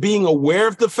 is just being aware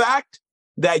of the fact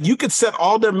that you could set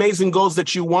all the amazing goals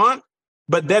that you want,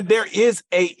 but that there is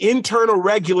an internal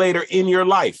regulator in your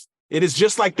life. It is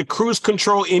just like the cruise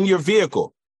control in your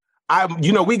vehicle.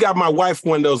 We got my wife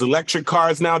one of those electric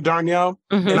cars now, Darnell,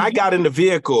 and I got in the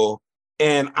vehicle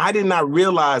and I did not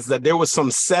realize that there was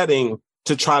some setting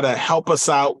to try to help us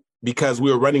out because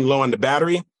we were running low on the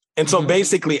battery. And so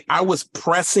basically I was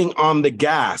pressing on the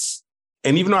gas.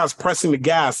 And even though I was pressing the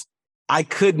gas, I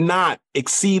could not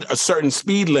exceed a certain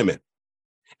speed limit.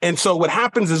 And so what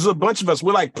happens is a bunch of us,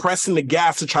 we're like pressing the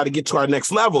gas to try to get to our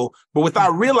next level, but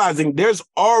without realizing there's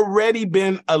already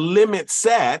been a limit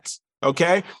set,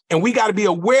 okay? And we got to be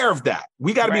aware of that.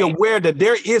 We got to be aware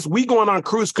that we going on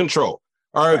cruise control.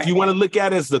 Or if you want to look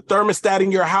at it as the thermostat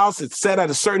in your house, it's set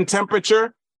at a certain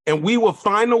temperature, and we will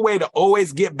find a way to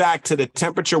always get back to the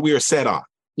temperature we are set on.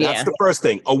 That's the first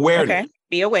thing, awareness. Okay.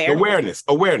 Be aware. Awareness.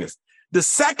 The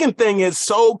second thing is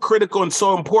so critical and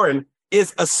so important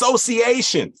is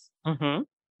associations.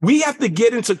 We have to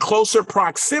get into closer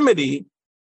proximity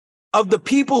of the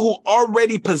people who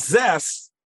already possess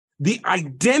the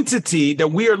identity that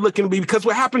we are looking to be. Because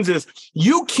what happens is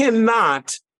you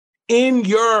cannot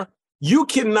be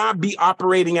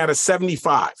operating at a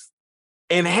 75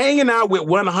 and hanging out with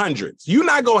 100s. You're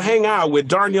not going to hang out with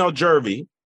Darnell Jervey,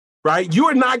 right? You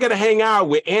are not going to hang out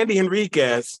with Andy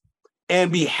Henriquez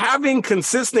and be having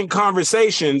consistent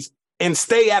conversations and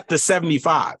stay at the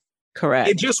 75. Correct.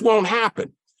 It just won't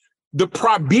happen.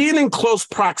 Being in close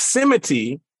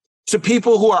proximity to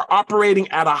people who are operating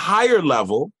at a higher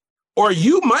level, or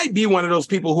you might be one of those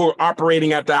people who are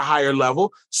operating at that higher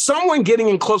level, someone getting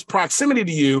in close proximity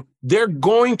to you, they're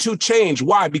going to change.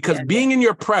 Why? Because being in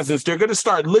your presence, they're going to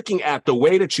start looking at the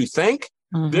way that you think.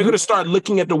 They're going to start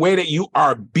looking at the way that you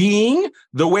are being,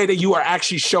 the way that you are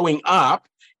actually showing up,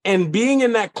 and being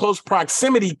in that close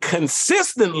proximity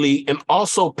consistently and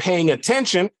also paying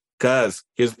attention. Because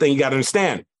here's the thing you got to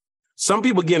understand. Some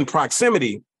people get in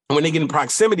proximity, and when they get in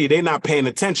proximity, they're not paying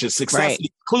attention. Success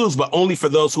clues, but only for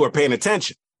those who are paying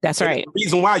attention. That's right. The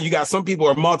reason why you got some people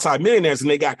who are multimillionaires and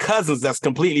they got cousins that's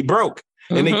completely broke.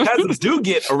 And their cousins do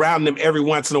get around them every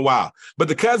once in a while. But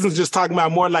the cousins just talking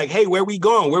about more like, hey, where we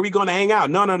going? Where we going to hang out?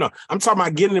 No. I'm talking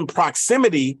about getting in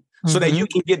proximity so that you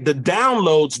can get the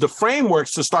downloads, the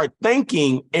frameworks to start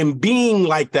thinking and being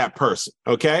like that person.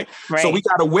 Okay. Right. So we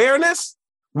got awareness.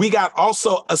 We got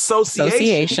also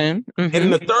association.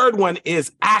 And the third one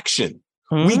is action.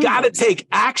 We got to take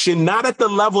action, not at the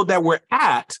level that we're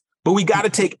at, but we got to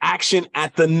take action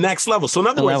at the next level. So in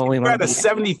other words, if you're at a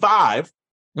 75,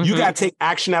 you got to take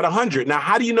action at 100. Now,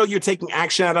 how do you know you're taking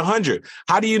action at 100?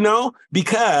 How do you know?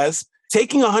 Because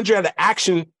taking 100 at an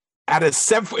action at a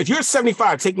 7, if you're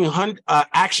 75, taking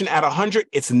action at 100,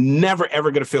 it's never,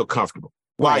 ever going to feel comfortable.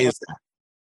 Why is that?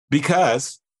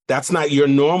 Because that's not your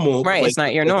normal. Right. It's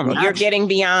not your normal. You're getting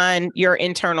beyond your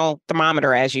internal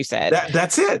thermometer, as you said.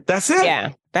 That's it.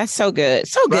 Yeah. That's so good.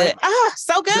 So good.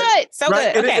 So good. So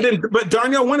good. Okay. But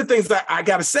Darnell, one of the things that I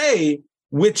got to say,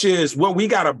 which is what we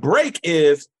got to break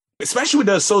is, especially with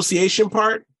the association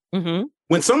part,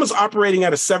 when someone's operating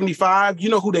at a 75, you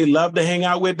know who they love to hang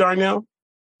out with, Darnell?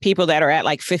 People that are at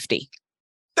like 50.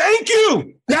 Thank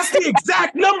you. That's the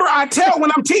exact number I tell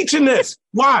when I'm teaching this.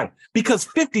 Why? Because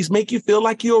 50s make you feel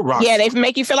like you're a rock. Yeah, they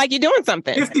make you feel like you're doing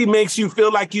something. 50 makes you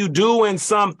feel like you're doing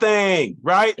something,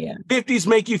 right? Yeah. 50s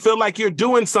make you feel like you're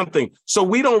doing something. So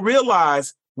we don't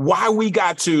realize why we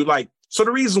got to so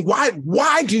the reason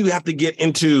why do you have to get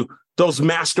into those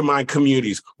mastermind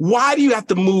communities? Why do you have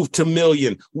to move to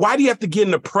million? Why do you have to get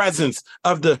in the presence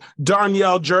of the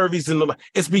Darnell Jervis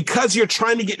it's because you're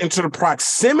trying to get into the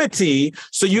proximity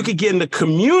so you can get in the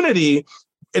community.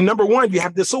 And number one, you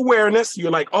have this awareness.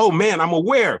 You're like, oh man, I'm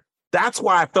aware. That's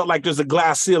why I felt like there's a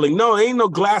glass ceiling. No, there ain't no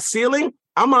glass ceiling.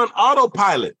 I'm on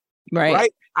autopilot.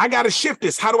 Right? I got to shift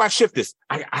this. How do I shift this?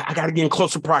 I got to get in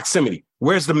closer proximity.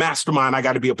 Where's the mastermind I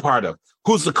got to be a part of?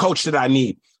 Who's the coach that I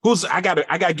need? I got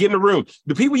to get in the room.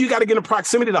 The people you got to get in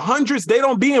proximity, the hundreds, they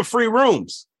don't be in free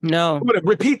rooms. No. I'm going to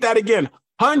repeat that again.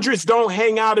 Hundreds don't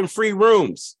hang out in free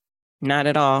rooms. Not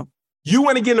at all. You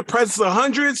want to get in the presence of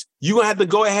hundreds, you're going to have to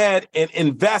go ahead and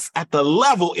invest at the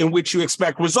level in which you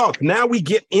expect results. Now we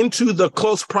get into the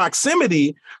close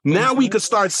proximity. Now we could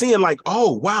start seeing like,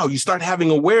 oh, wow, you start having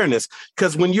awareness.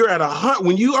 Because when you're at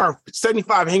when you are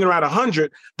 75 hanging around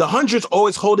 100, the 100's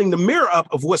always holding the mirror up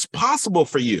of what's possible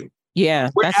for you. Yeah,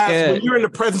 whereas that's good. When you're in the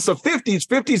presence of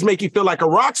 50s make you feel like a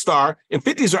rock star, and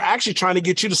 50s are actually trying to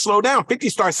get you to slow down. 50s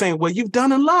start saying, well, you've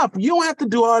done enough. You don't have to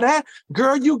do all that.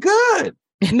 Girl, you good.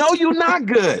 No, you're not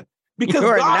good. Because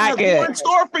God has more in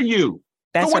store for you.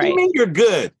 That's so what do you mean you're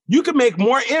good? You can make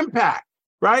more impact,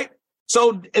 right?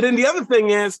 So, and then the other thing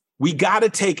is we got to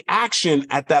take action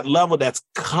at that level that's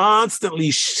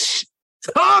constantly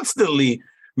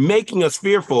making us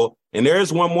fearful. And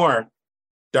there's one more.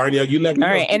 Darnell, you let me know.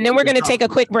 All right. And then we're going to take a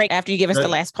quick break after you give us the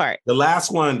last part. The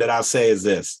last one that I'll say is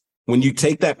this. When you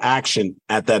take that action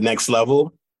at that next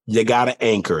level, you got to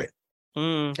anchor it.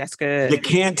 That's good. You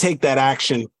can't take that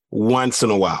action once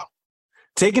in a while.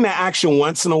 Taking that action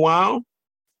once in a while,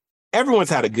 everyone's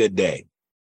had a good day,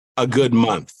 a good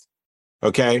month.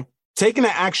 Okay. Taking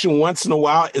that action once in a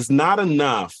while is not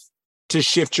enough to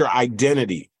shift your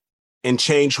identity and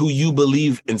change who you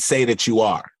believe and say that you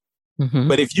are.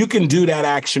 But if you can do that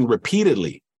action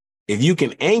repeatedly, if you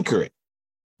can anchor it,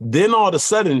 then all of a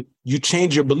sudden you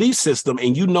change your belief system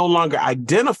and you no longer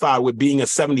identify with being a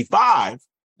 75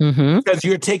 because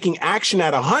you're taking action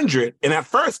at 100. And at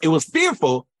first it was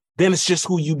fearful. Then it's just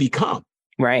who you become.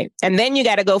 Right. And then you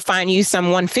got to go find you some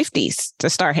 150s to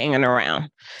start hanging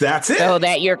around. That's it. So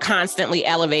that you're constantly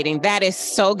elevating. That is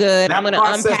so good. I'm going to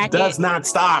unpack it. Does not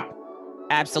stop.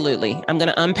 Absolutely. I'm going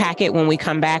to unpack it when we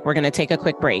come back. We're going to take a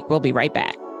quick break. We'll be right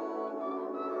back.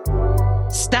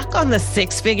 Stuck on the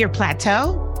six-figure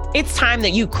plateau? It's time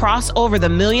that you cross over the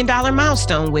 $1 million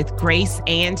milestone with grace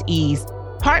and ease.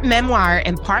 Part memoir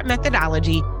and part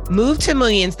methodology, Move to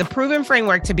Millions, the proven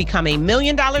framework to become a $1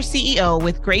 million CEO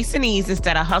with grace and ease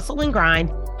instead of hustle and grind,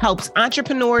 helps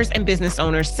entrepreneurs and business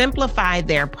owners simplify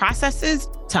their processes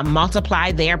to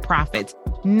multiply their profits.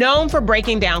 Known for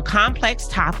breaking down complex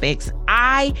topics,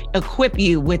 I equip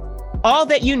you with all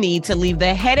that you need to leave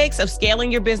the headaches of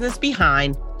scaling your business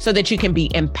behind so that you can be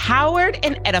empowered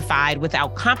and edified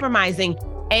without compromising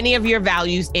any of your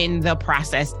values in the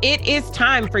process. It is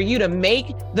time for you to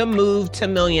make the move to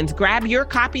millions. Grab your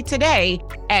copy today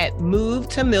at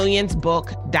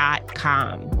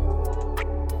movetomillionsbook.com.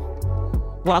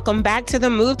 Welcome back to the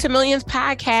Move to Millions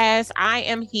podcast. I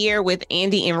am here with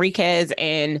Andy Henriquez,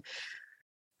 and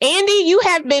Andy, you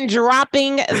have been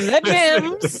dropping the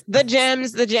gems,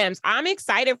 the gems. I'm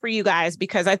excited for you guys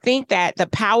because I think that the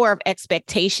power of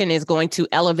expectation is going to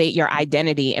elevate your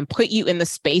identity and put you in the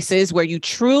spaces where you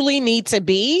truly need to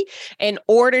be in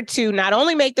order to not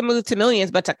only make the move to millions,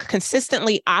 but to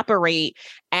consistently operate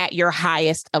at your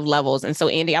highest of levels. And so,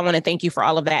 Andy, I want to thank you for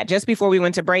all of that. Just before we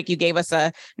went to break, you gave us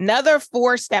another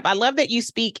 4-step. I love that you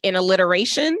speak in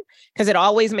alliteration because it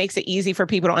always makes it easy for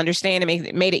people to understand, and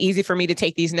made it easy for me to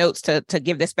take these notes to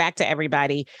give this back to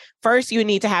everybody. First, you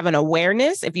need to have an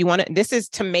awareness. If you want to, this is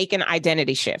to make an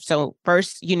identity shift. So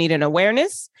first, you need an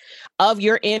awareness of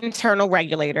your internal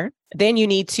regulator. Then you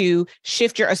need to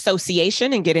shift your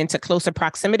association and get into closer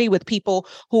proximity with people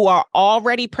who are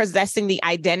already possessing the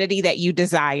identity that you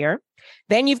desire.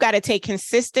 Then you've got to take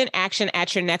consistent action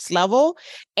at your next level.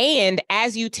 And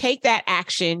as you take that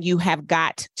action, you have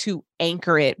got to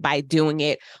anchor it by doing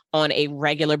it on a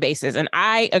regular basis. And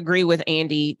I agree with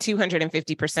Andy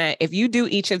 250%. If you do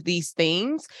each of these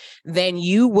things, then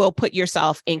you will put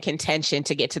yourself in contention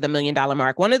to get to the $1 million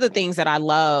mark. One of the things that I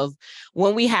love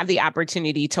when we have the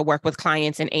opportunity to work with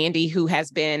clients, and Andy, who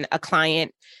has been a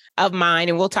client of mine,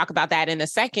 and we'll talk about that in a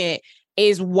second,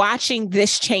 is watching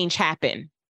this change happen.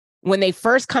 When they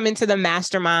first come into the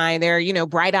mastermind, they're,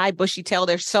 bright-eyed, bushy-tailed,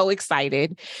 they're so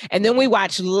excited. And then we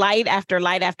watch light after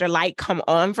light after light come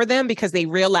on for them because they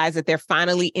realize that they're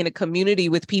finally in a community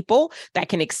with people that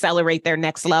can accelerate their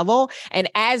next level. And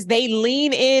as they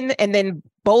lean in and then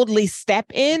boldly step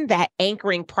in, that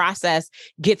anchoring process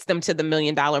gets them to the $1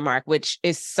 million mark, which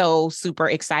is so super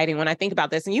exciting when I think about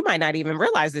this. And you might not even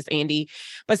realize this, Andy,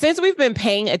 but since we've been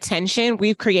paying attention,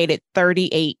 we've created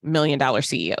 $38 million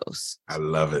CEOs. I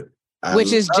love it.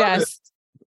 Which is just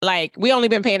like, we only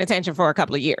been paying attention for a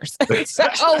couple of years. so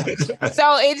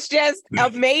it's just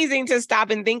amazing to stop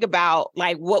and think about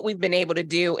like what we've been able to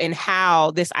do and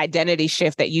how this identity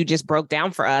shift that you just broke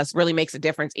down for us really makes a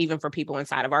difference even for people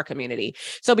inside of our community.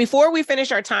 So before we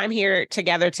finish our time here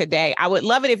together today, I would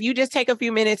love it if you just take a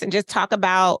few minutes and just talk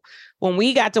about when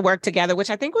we got to work together,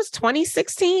 which I think was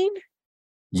 2016.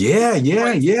 Yeah.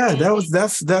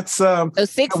 That's so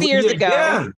 6 years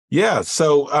ago. Yeah.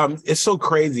 So it's so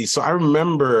crazy. So I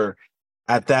remember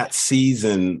at that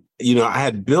season, I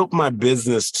had built my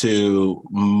business to,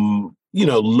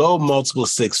 low multiple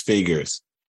 6 figures.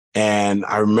 And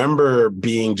I remember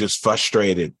being just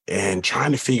frustrated and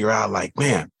trying to figure out like,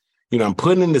 man, I'm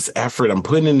putting in this effort, I'm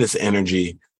putting in this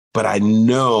energy, but I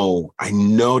know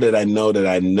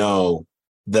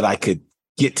that I could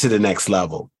get to the next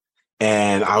level.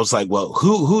 And I was like, well,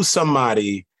 who's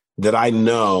somebody that I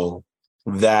know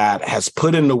that has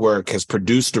put in the work, has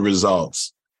produced the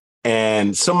results,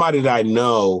 and somebody that I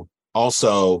know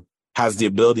also has the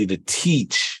ability to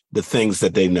teach the things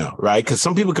that they know, right? Because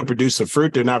some people can produce the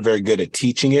fruit, they're not very good at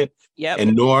teaching it. Yep.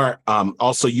 And nor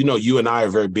also, you and I are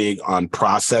very big on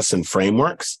process and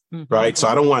frameworks, right? So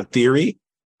I don't want theory.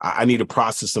 I need a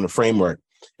process and a framework.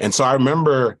 And so I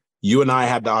remember you and I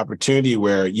had the opportunity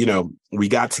where, we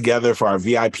got together for our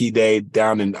VIP day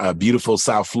down in beautiful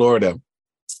South Florida.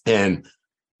 And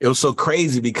it was so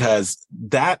crazy because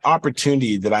that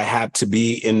opportunity that I had to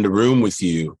be in the room with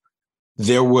you,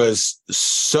 there was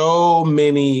so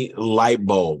many light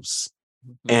bulbs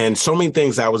and so many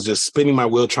things I was just spinning my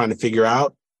wheel trying to figure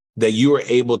out that you were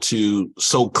able to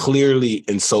so clearly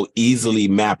and so easily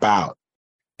map out.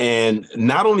 And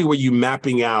not only were you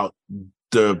mapping out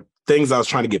the things I was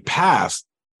trying to get past,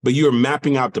 but you were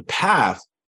mapping out the path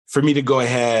for me to go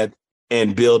ahead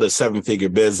and build a 7-figure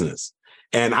business.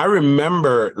 And I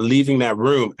remember leaving that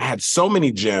room, I had so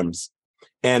many gems,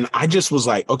 and I just was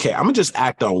like, okay, I'm gonna just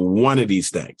act on one of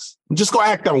these things. I'm just gonna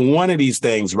act on one of these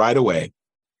things right away.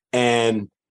 And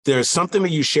there's something that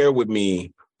you shared with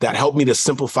me that helped me to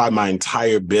simplify my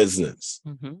entire business.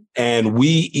 And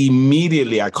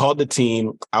I called the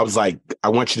team. I was like, I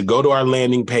want you to go to our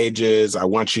landing pages. I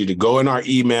want you to go in our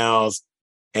emails.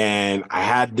 And I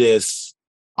had this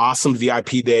awesome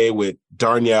VIP day with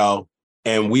Darnell,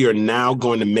 and we are now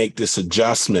going to make this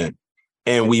adjustment.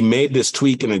 And we made this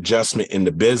tweak and adjustment in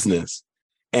the business.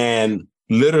 And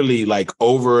literally, like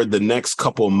over the next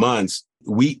couple of months,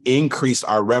 we increased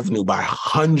our revenue by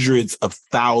hundreds of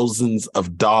thousands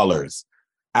of dollars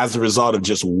as a result of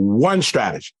just one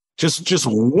strategy, just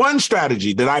one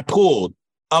strategy that I pulled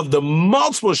of the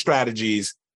multiple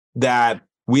strategies that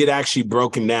we had actually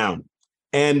broken down.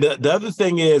 And the other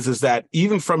thing is that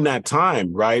even from that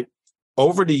time, right,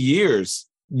 over the years,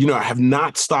 I have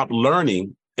not stopped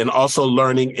learning and also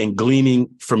learning and gleaning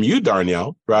from you,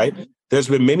 Darnell, right? There's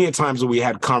been many a times when we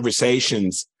had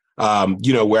conversations,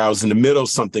 where I was in the middle of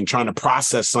something, trying to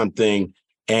process something,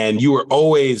 and you were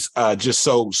always just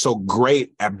so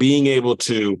great at being able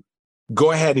to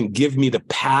go ahead and give me the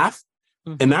path.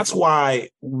 And that's why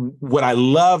what I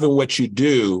love and what you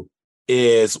do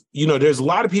is, there's a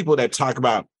lot of people that talk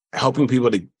about helping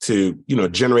people to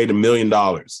generate $1 million.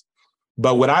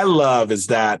 But what I love is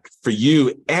that for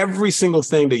you, every single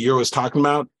thing that you're always talking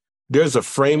about, there's a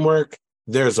framework,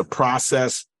 there's a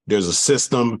process, there's a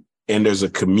system, and there's a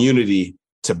community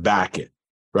to back it,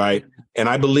 right? And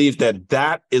I believe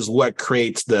that is what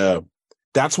creates the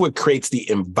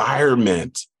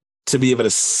environment to be able to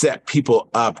set people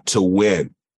up to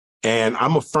win. And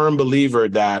I'm a firm believer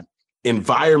that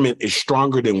environment is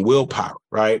stronger than willpower,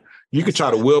 right? You can try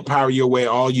to willpower your way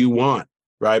all you want,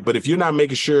 right? But if you're not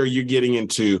making sure you're getting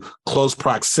into close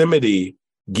proximity,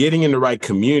 getting in the right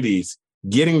communities,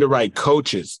 getting the right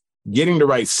coaches, getting the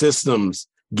right systems,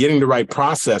 getting the right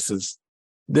processes,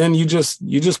 then you're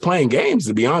just playing games,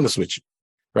 to be honest with you,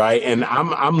 right? And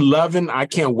I'm loving, I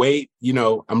can't wait.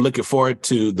 I'm looking forward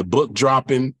to the book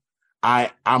dropping.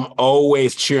 I'm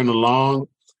always cheering along,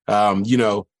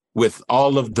 with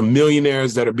all of the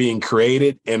millionaires that are being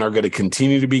created and are going to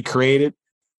continue to be created.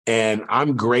 And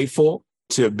I'm grateful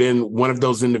to have been one of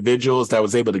those individuals that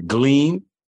was able to glean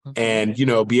and,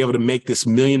 be able to make this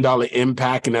 $1 million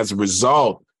impact. And as a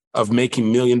result of making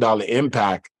 $1 million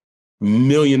impact, $1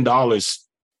 million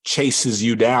chases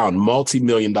you down,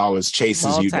 multi-million dollars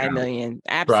chases you down. Multi-million,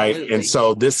 absolutely. Right. And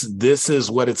so this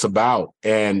is what it's about.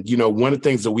 And, one of the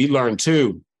things that we learned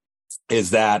too is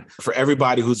that for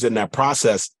everybody who's in that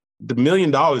process, the $1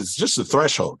 million is just a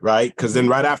threshold, right? Because then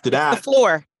right after that,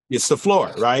 it's the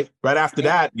floor, right? Right after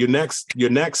that, your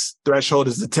next threshold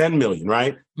is the 10 million,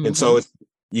 right? And so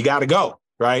you got to go,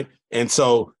 right? And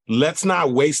so let's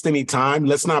not waste any time.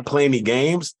 Let's not play any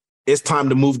games. It's time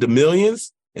to move to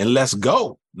millions and let's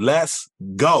go. Let's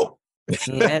go.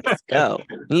 Let's go.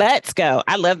 Let's go.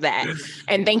 I love that.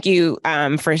 And thank you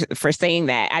for saying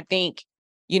that. I think,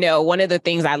 one of the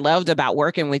things I loved about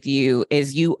working with you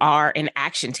is you are an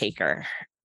action taker.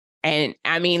 And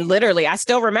I mean, literally, I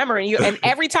still remember you. And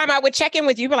every time I would check in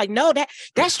with you, you're like, no, that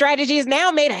strategy is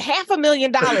now made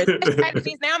 $500,000. That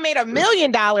strategy is now made $1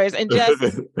 million. And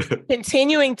just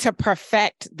continuing to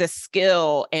perfect the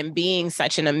skill and being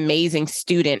such an amazing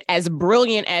student, as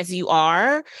brilliant as you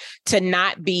are, to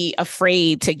not be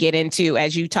afraid to get into,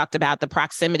 as you talked about, the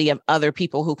proximity of other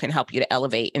people who can help you to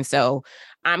elevate. And so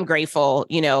I'm grateful,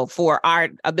 for our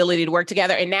ability to work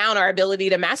together and now our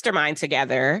ability to mastermind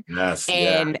together. Yes.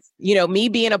 And, me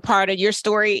being a part of your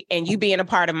story and you being a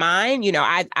part of mine,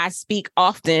 I speak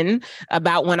often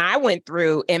about when I went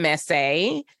through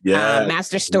MSA,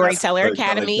 Master Storyteller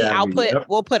Academy.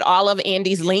 We'll put all of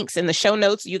Andy's links in the show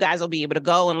notes. You guys will be able to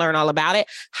go and learn all about it.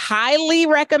 Highly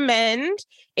recommend.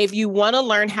 If you want to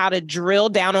learn how to drill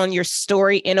down on your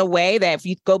story in a way that, if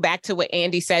you go back to what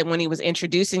Andy said when he was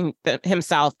introducing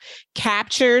himself,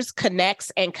 captures,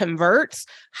 connects, and converts,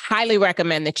 highly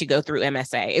recommend that you go through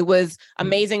MSA. It was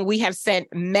amazing. We have sent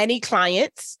many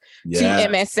clients to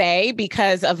MSA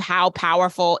because of how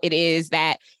powerful it is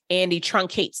that Andy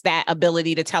truncates that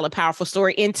ability to tell a powerful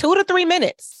story in 2 to 3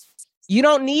 minutes. You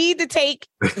don't need to take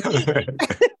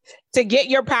to get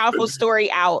your powerful story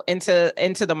out into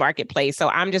the marketplace. So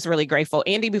I'm just really grateful.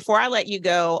 Andy, before I let you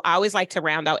go, I always like to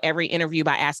round out every interview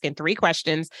by asking 3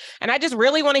 questions. And I just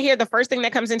really want to hear the first thing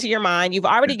that comes into your mind. You've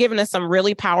already given us some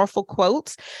really powerful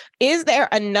quotes. Is there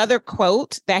another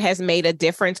quote that has made a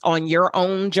difference on your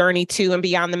own journey to and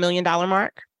beyond the $1 million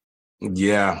mark?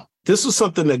 Yeah. This was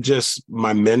something that just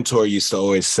my mentor used to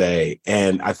always say,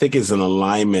 and I think is in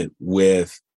alignment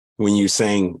with when you're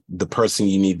saying the person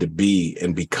you need to be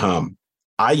and become.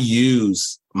 I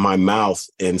use my mouth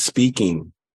and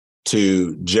speaking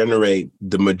to generate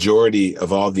the majority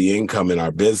of all the income in our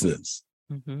business.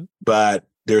 But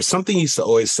there's something he used to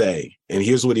always say, and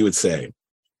here's what he would say.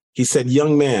 He said,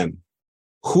 young man,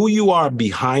 who you are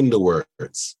behind the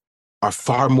words are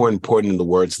far more important than the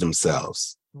words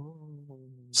themselves.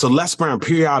 So Les Brown,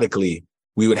 periodically,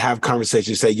 we would have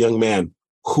conversations, say, young man,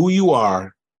 who you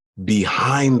are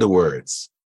behind the words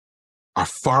are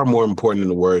far more important than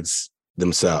the words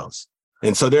themselves.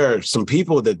 And so there are some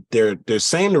people that they're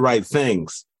saying the right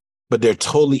things, but they're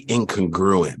totally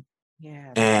incongruent.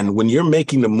 Yeah. And when you're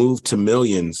making the move to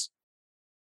millions,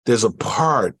 there's a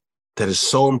part that is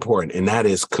so important, and that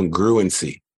is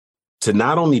congruency. To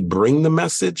not only bring the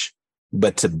message,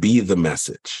 but to be the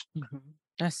message.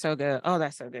 That's so good. Oh,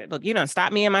 that's so good. Look, you done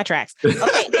stopped me in my tracks.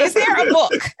 Okay. Is there a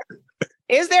book?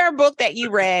 Is there a book that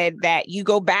you read that you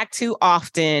go back to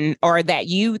often or that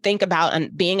you think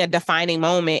about being a defining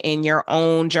moment in your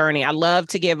own journey? I love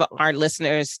to give our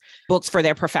listeners books for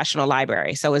their professional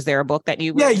library. So is there a book that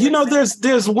you... Yeah,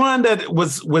 there's one that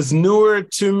was newer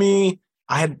to me.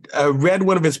 I had read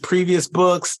one of his previous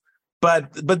books,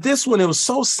 but this one, it was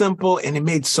so simple and it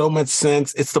made so much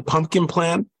sense. It's The Pumpkin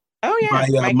Plan. Oh, yeah.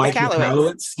 By Mike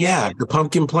Michalowicz. Yeah, The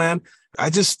Pumpkin Plan.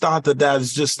 I just thought that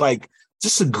was just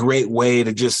a great way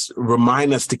to just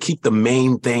remind us to keep the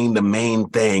main thing.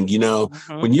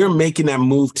 When you're making that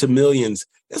move to millions,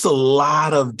 there's a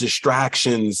lot of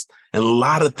distractions and a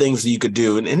lot of things that you could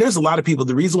do. And there's a lot of people,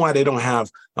 the reason why they don't have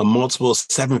a multiple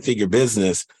 7-figure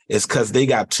business is because they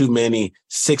got too many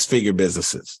 6-figure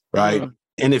businesses, right? Mm-hmm.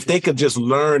 And if they could just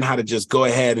learn how to just go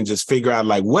ahead and just figure out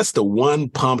what's the one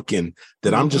pumpkin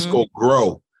that I'm just going to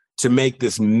grow to make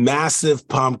this massive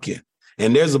pumpkin.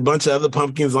 And there's a bunch of other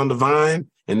pumpkins on the vine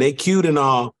and they cute and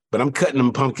all, but I'm cutting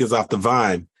them pumpkins off the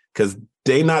vine because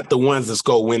they not the ones that's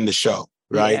going to win the show.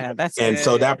 Right. Yeah, that's and good.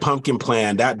 So that Pumpkin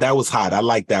Plan, that was hot. I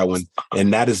like that one.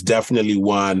 And that is definitely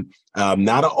one,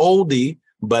 not an oldie,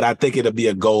 but I think it'll be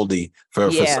a goldie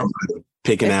for somebody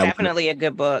picking that. Definitely a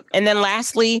good book. And then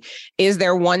lastly, is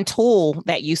there one tool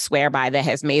that you swear by that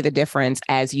has made the difference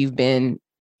as you've been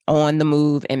on the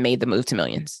move and made the move to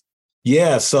millions?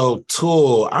 Yeah. So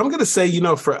tool, I'm going to say,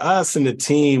 for us and the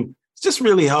team, it's just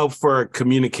really helped for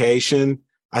communication.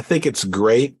 I think it's a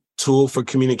great tool for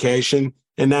communication.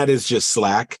 And that is just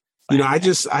Slack.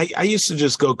 I used to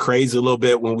just go crazy a little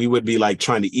bit when we would be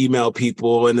trying to email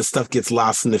people and the stuff gets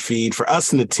lost in the feed. For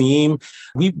us and the team,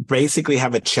 we basically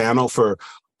have a channel for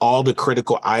all the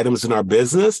critical items in our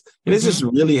business. And it's just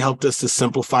really helped us to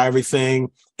simplify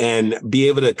everything and be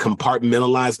able to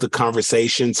compartmentalize the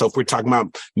conversation. So if we're talking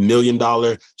about $1 Million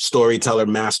Storyteller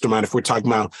Mastermind, if we're talking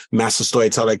about Master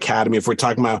Storyteller Academy, if we're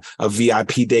talking about a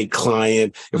VIP day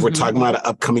client, if we're talking about an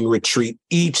upcoming retreat,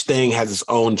 each thing has its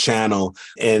own channel.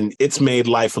 And it's made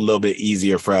life a little bit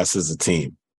easier for us as a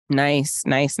team. Nice.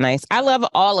 I love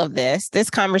all of this. This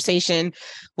conversation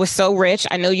was so rich.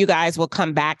 I know you guys will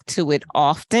come back to it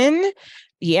often.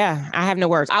 Yeah, I have no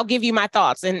words. I'll give you my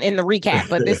thoughts in the recap,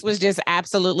 but this was just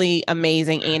absolutely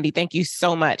amazing. Andy, thank you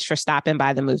so much for stopping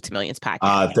by the Move to Millions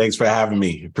podcast. Thanks for having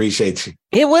me. Appreciate you.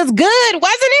 It was good,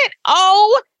 wasn't it?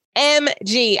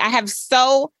 OMG. I have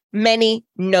so many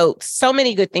notes, so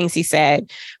many good things he said,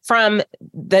 from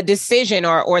the decision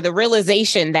or the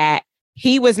realization that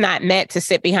he was not meant to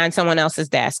sit behind someone else's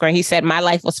desk, right? He said, my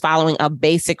life was following a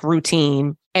basic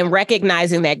routine, and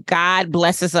recognizing that God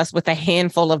blesses us with a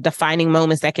handful of defining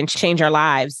moments that can change our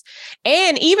lives.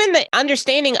 And even the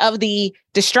understanding of the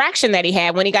distraction that he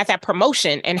had when he got that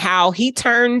promotion and how he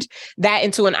turned that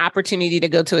into an opportunity to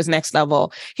go to his next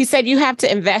level. He said, you have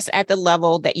to invest at the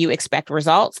level that you expect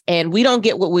results. And we don't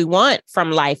get what we want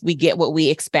from life. We get what we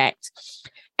expect.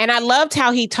 And I loved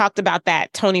how he talked about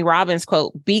that Tony Robbins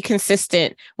quote, be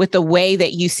consistent with the way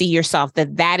that you see yourself,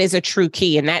 that is a true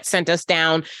key. And that sent us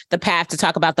down the path to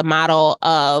talk about the model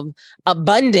of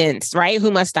abundance, right? Who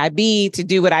must I be to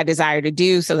do what I desire to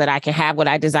do so that I can have what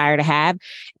I desire to have?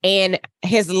 And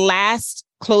his last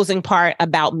closing part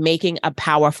about making a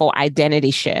powerful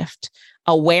identity shift.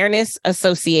 Awareness,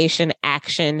 association,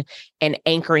 action, and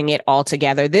anchoring it all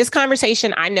together. This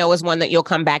conversation, I know, is one that you'll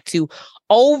come back to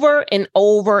over and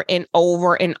over and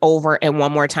over and over and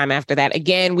one more time after that.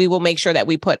 Again, we will make sure that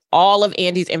we put all of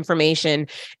Andy's information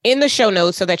in the show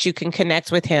notes so that you can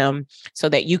connect with him, so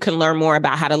that you can learn more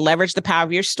about how to leverage the power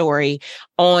of your story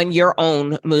on your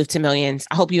own move to millions.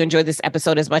 I hope you enjoyed this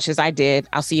episode as much as I did.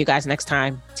 I'll see you guys next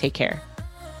time. Take care.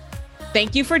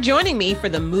 Thank you for joining me for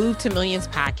the Move to Millions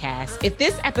podcast. If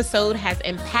this episode has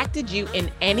impacted you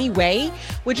in any way,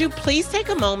 would you please take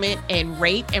a moment and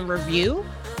rate and review?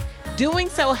 Doing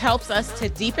so helps us to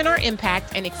deepen our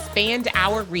impact and expand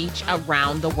our reach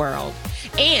around the world.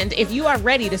 And if you are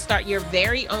ready to start your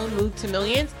very own Move to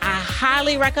Millions, I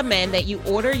highly recommend that you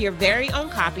order your very own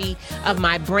copy of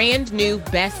my brand new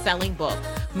best-selling book,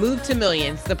 Move to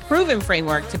Millions, the proven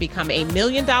framework to become a $1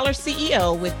 Million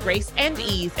CEO with grace and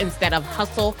ease instead of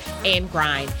hustle and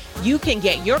grind. You can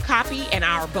get your copy and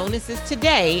our bonuses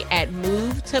today at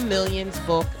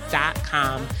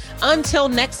movetomillionsbook.com. Until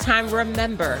next time,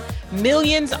 remember,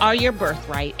 millions are your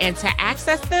birthright, and to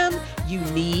access them, you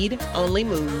need only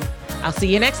move. I'll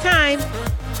see you next time.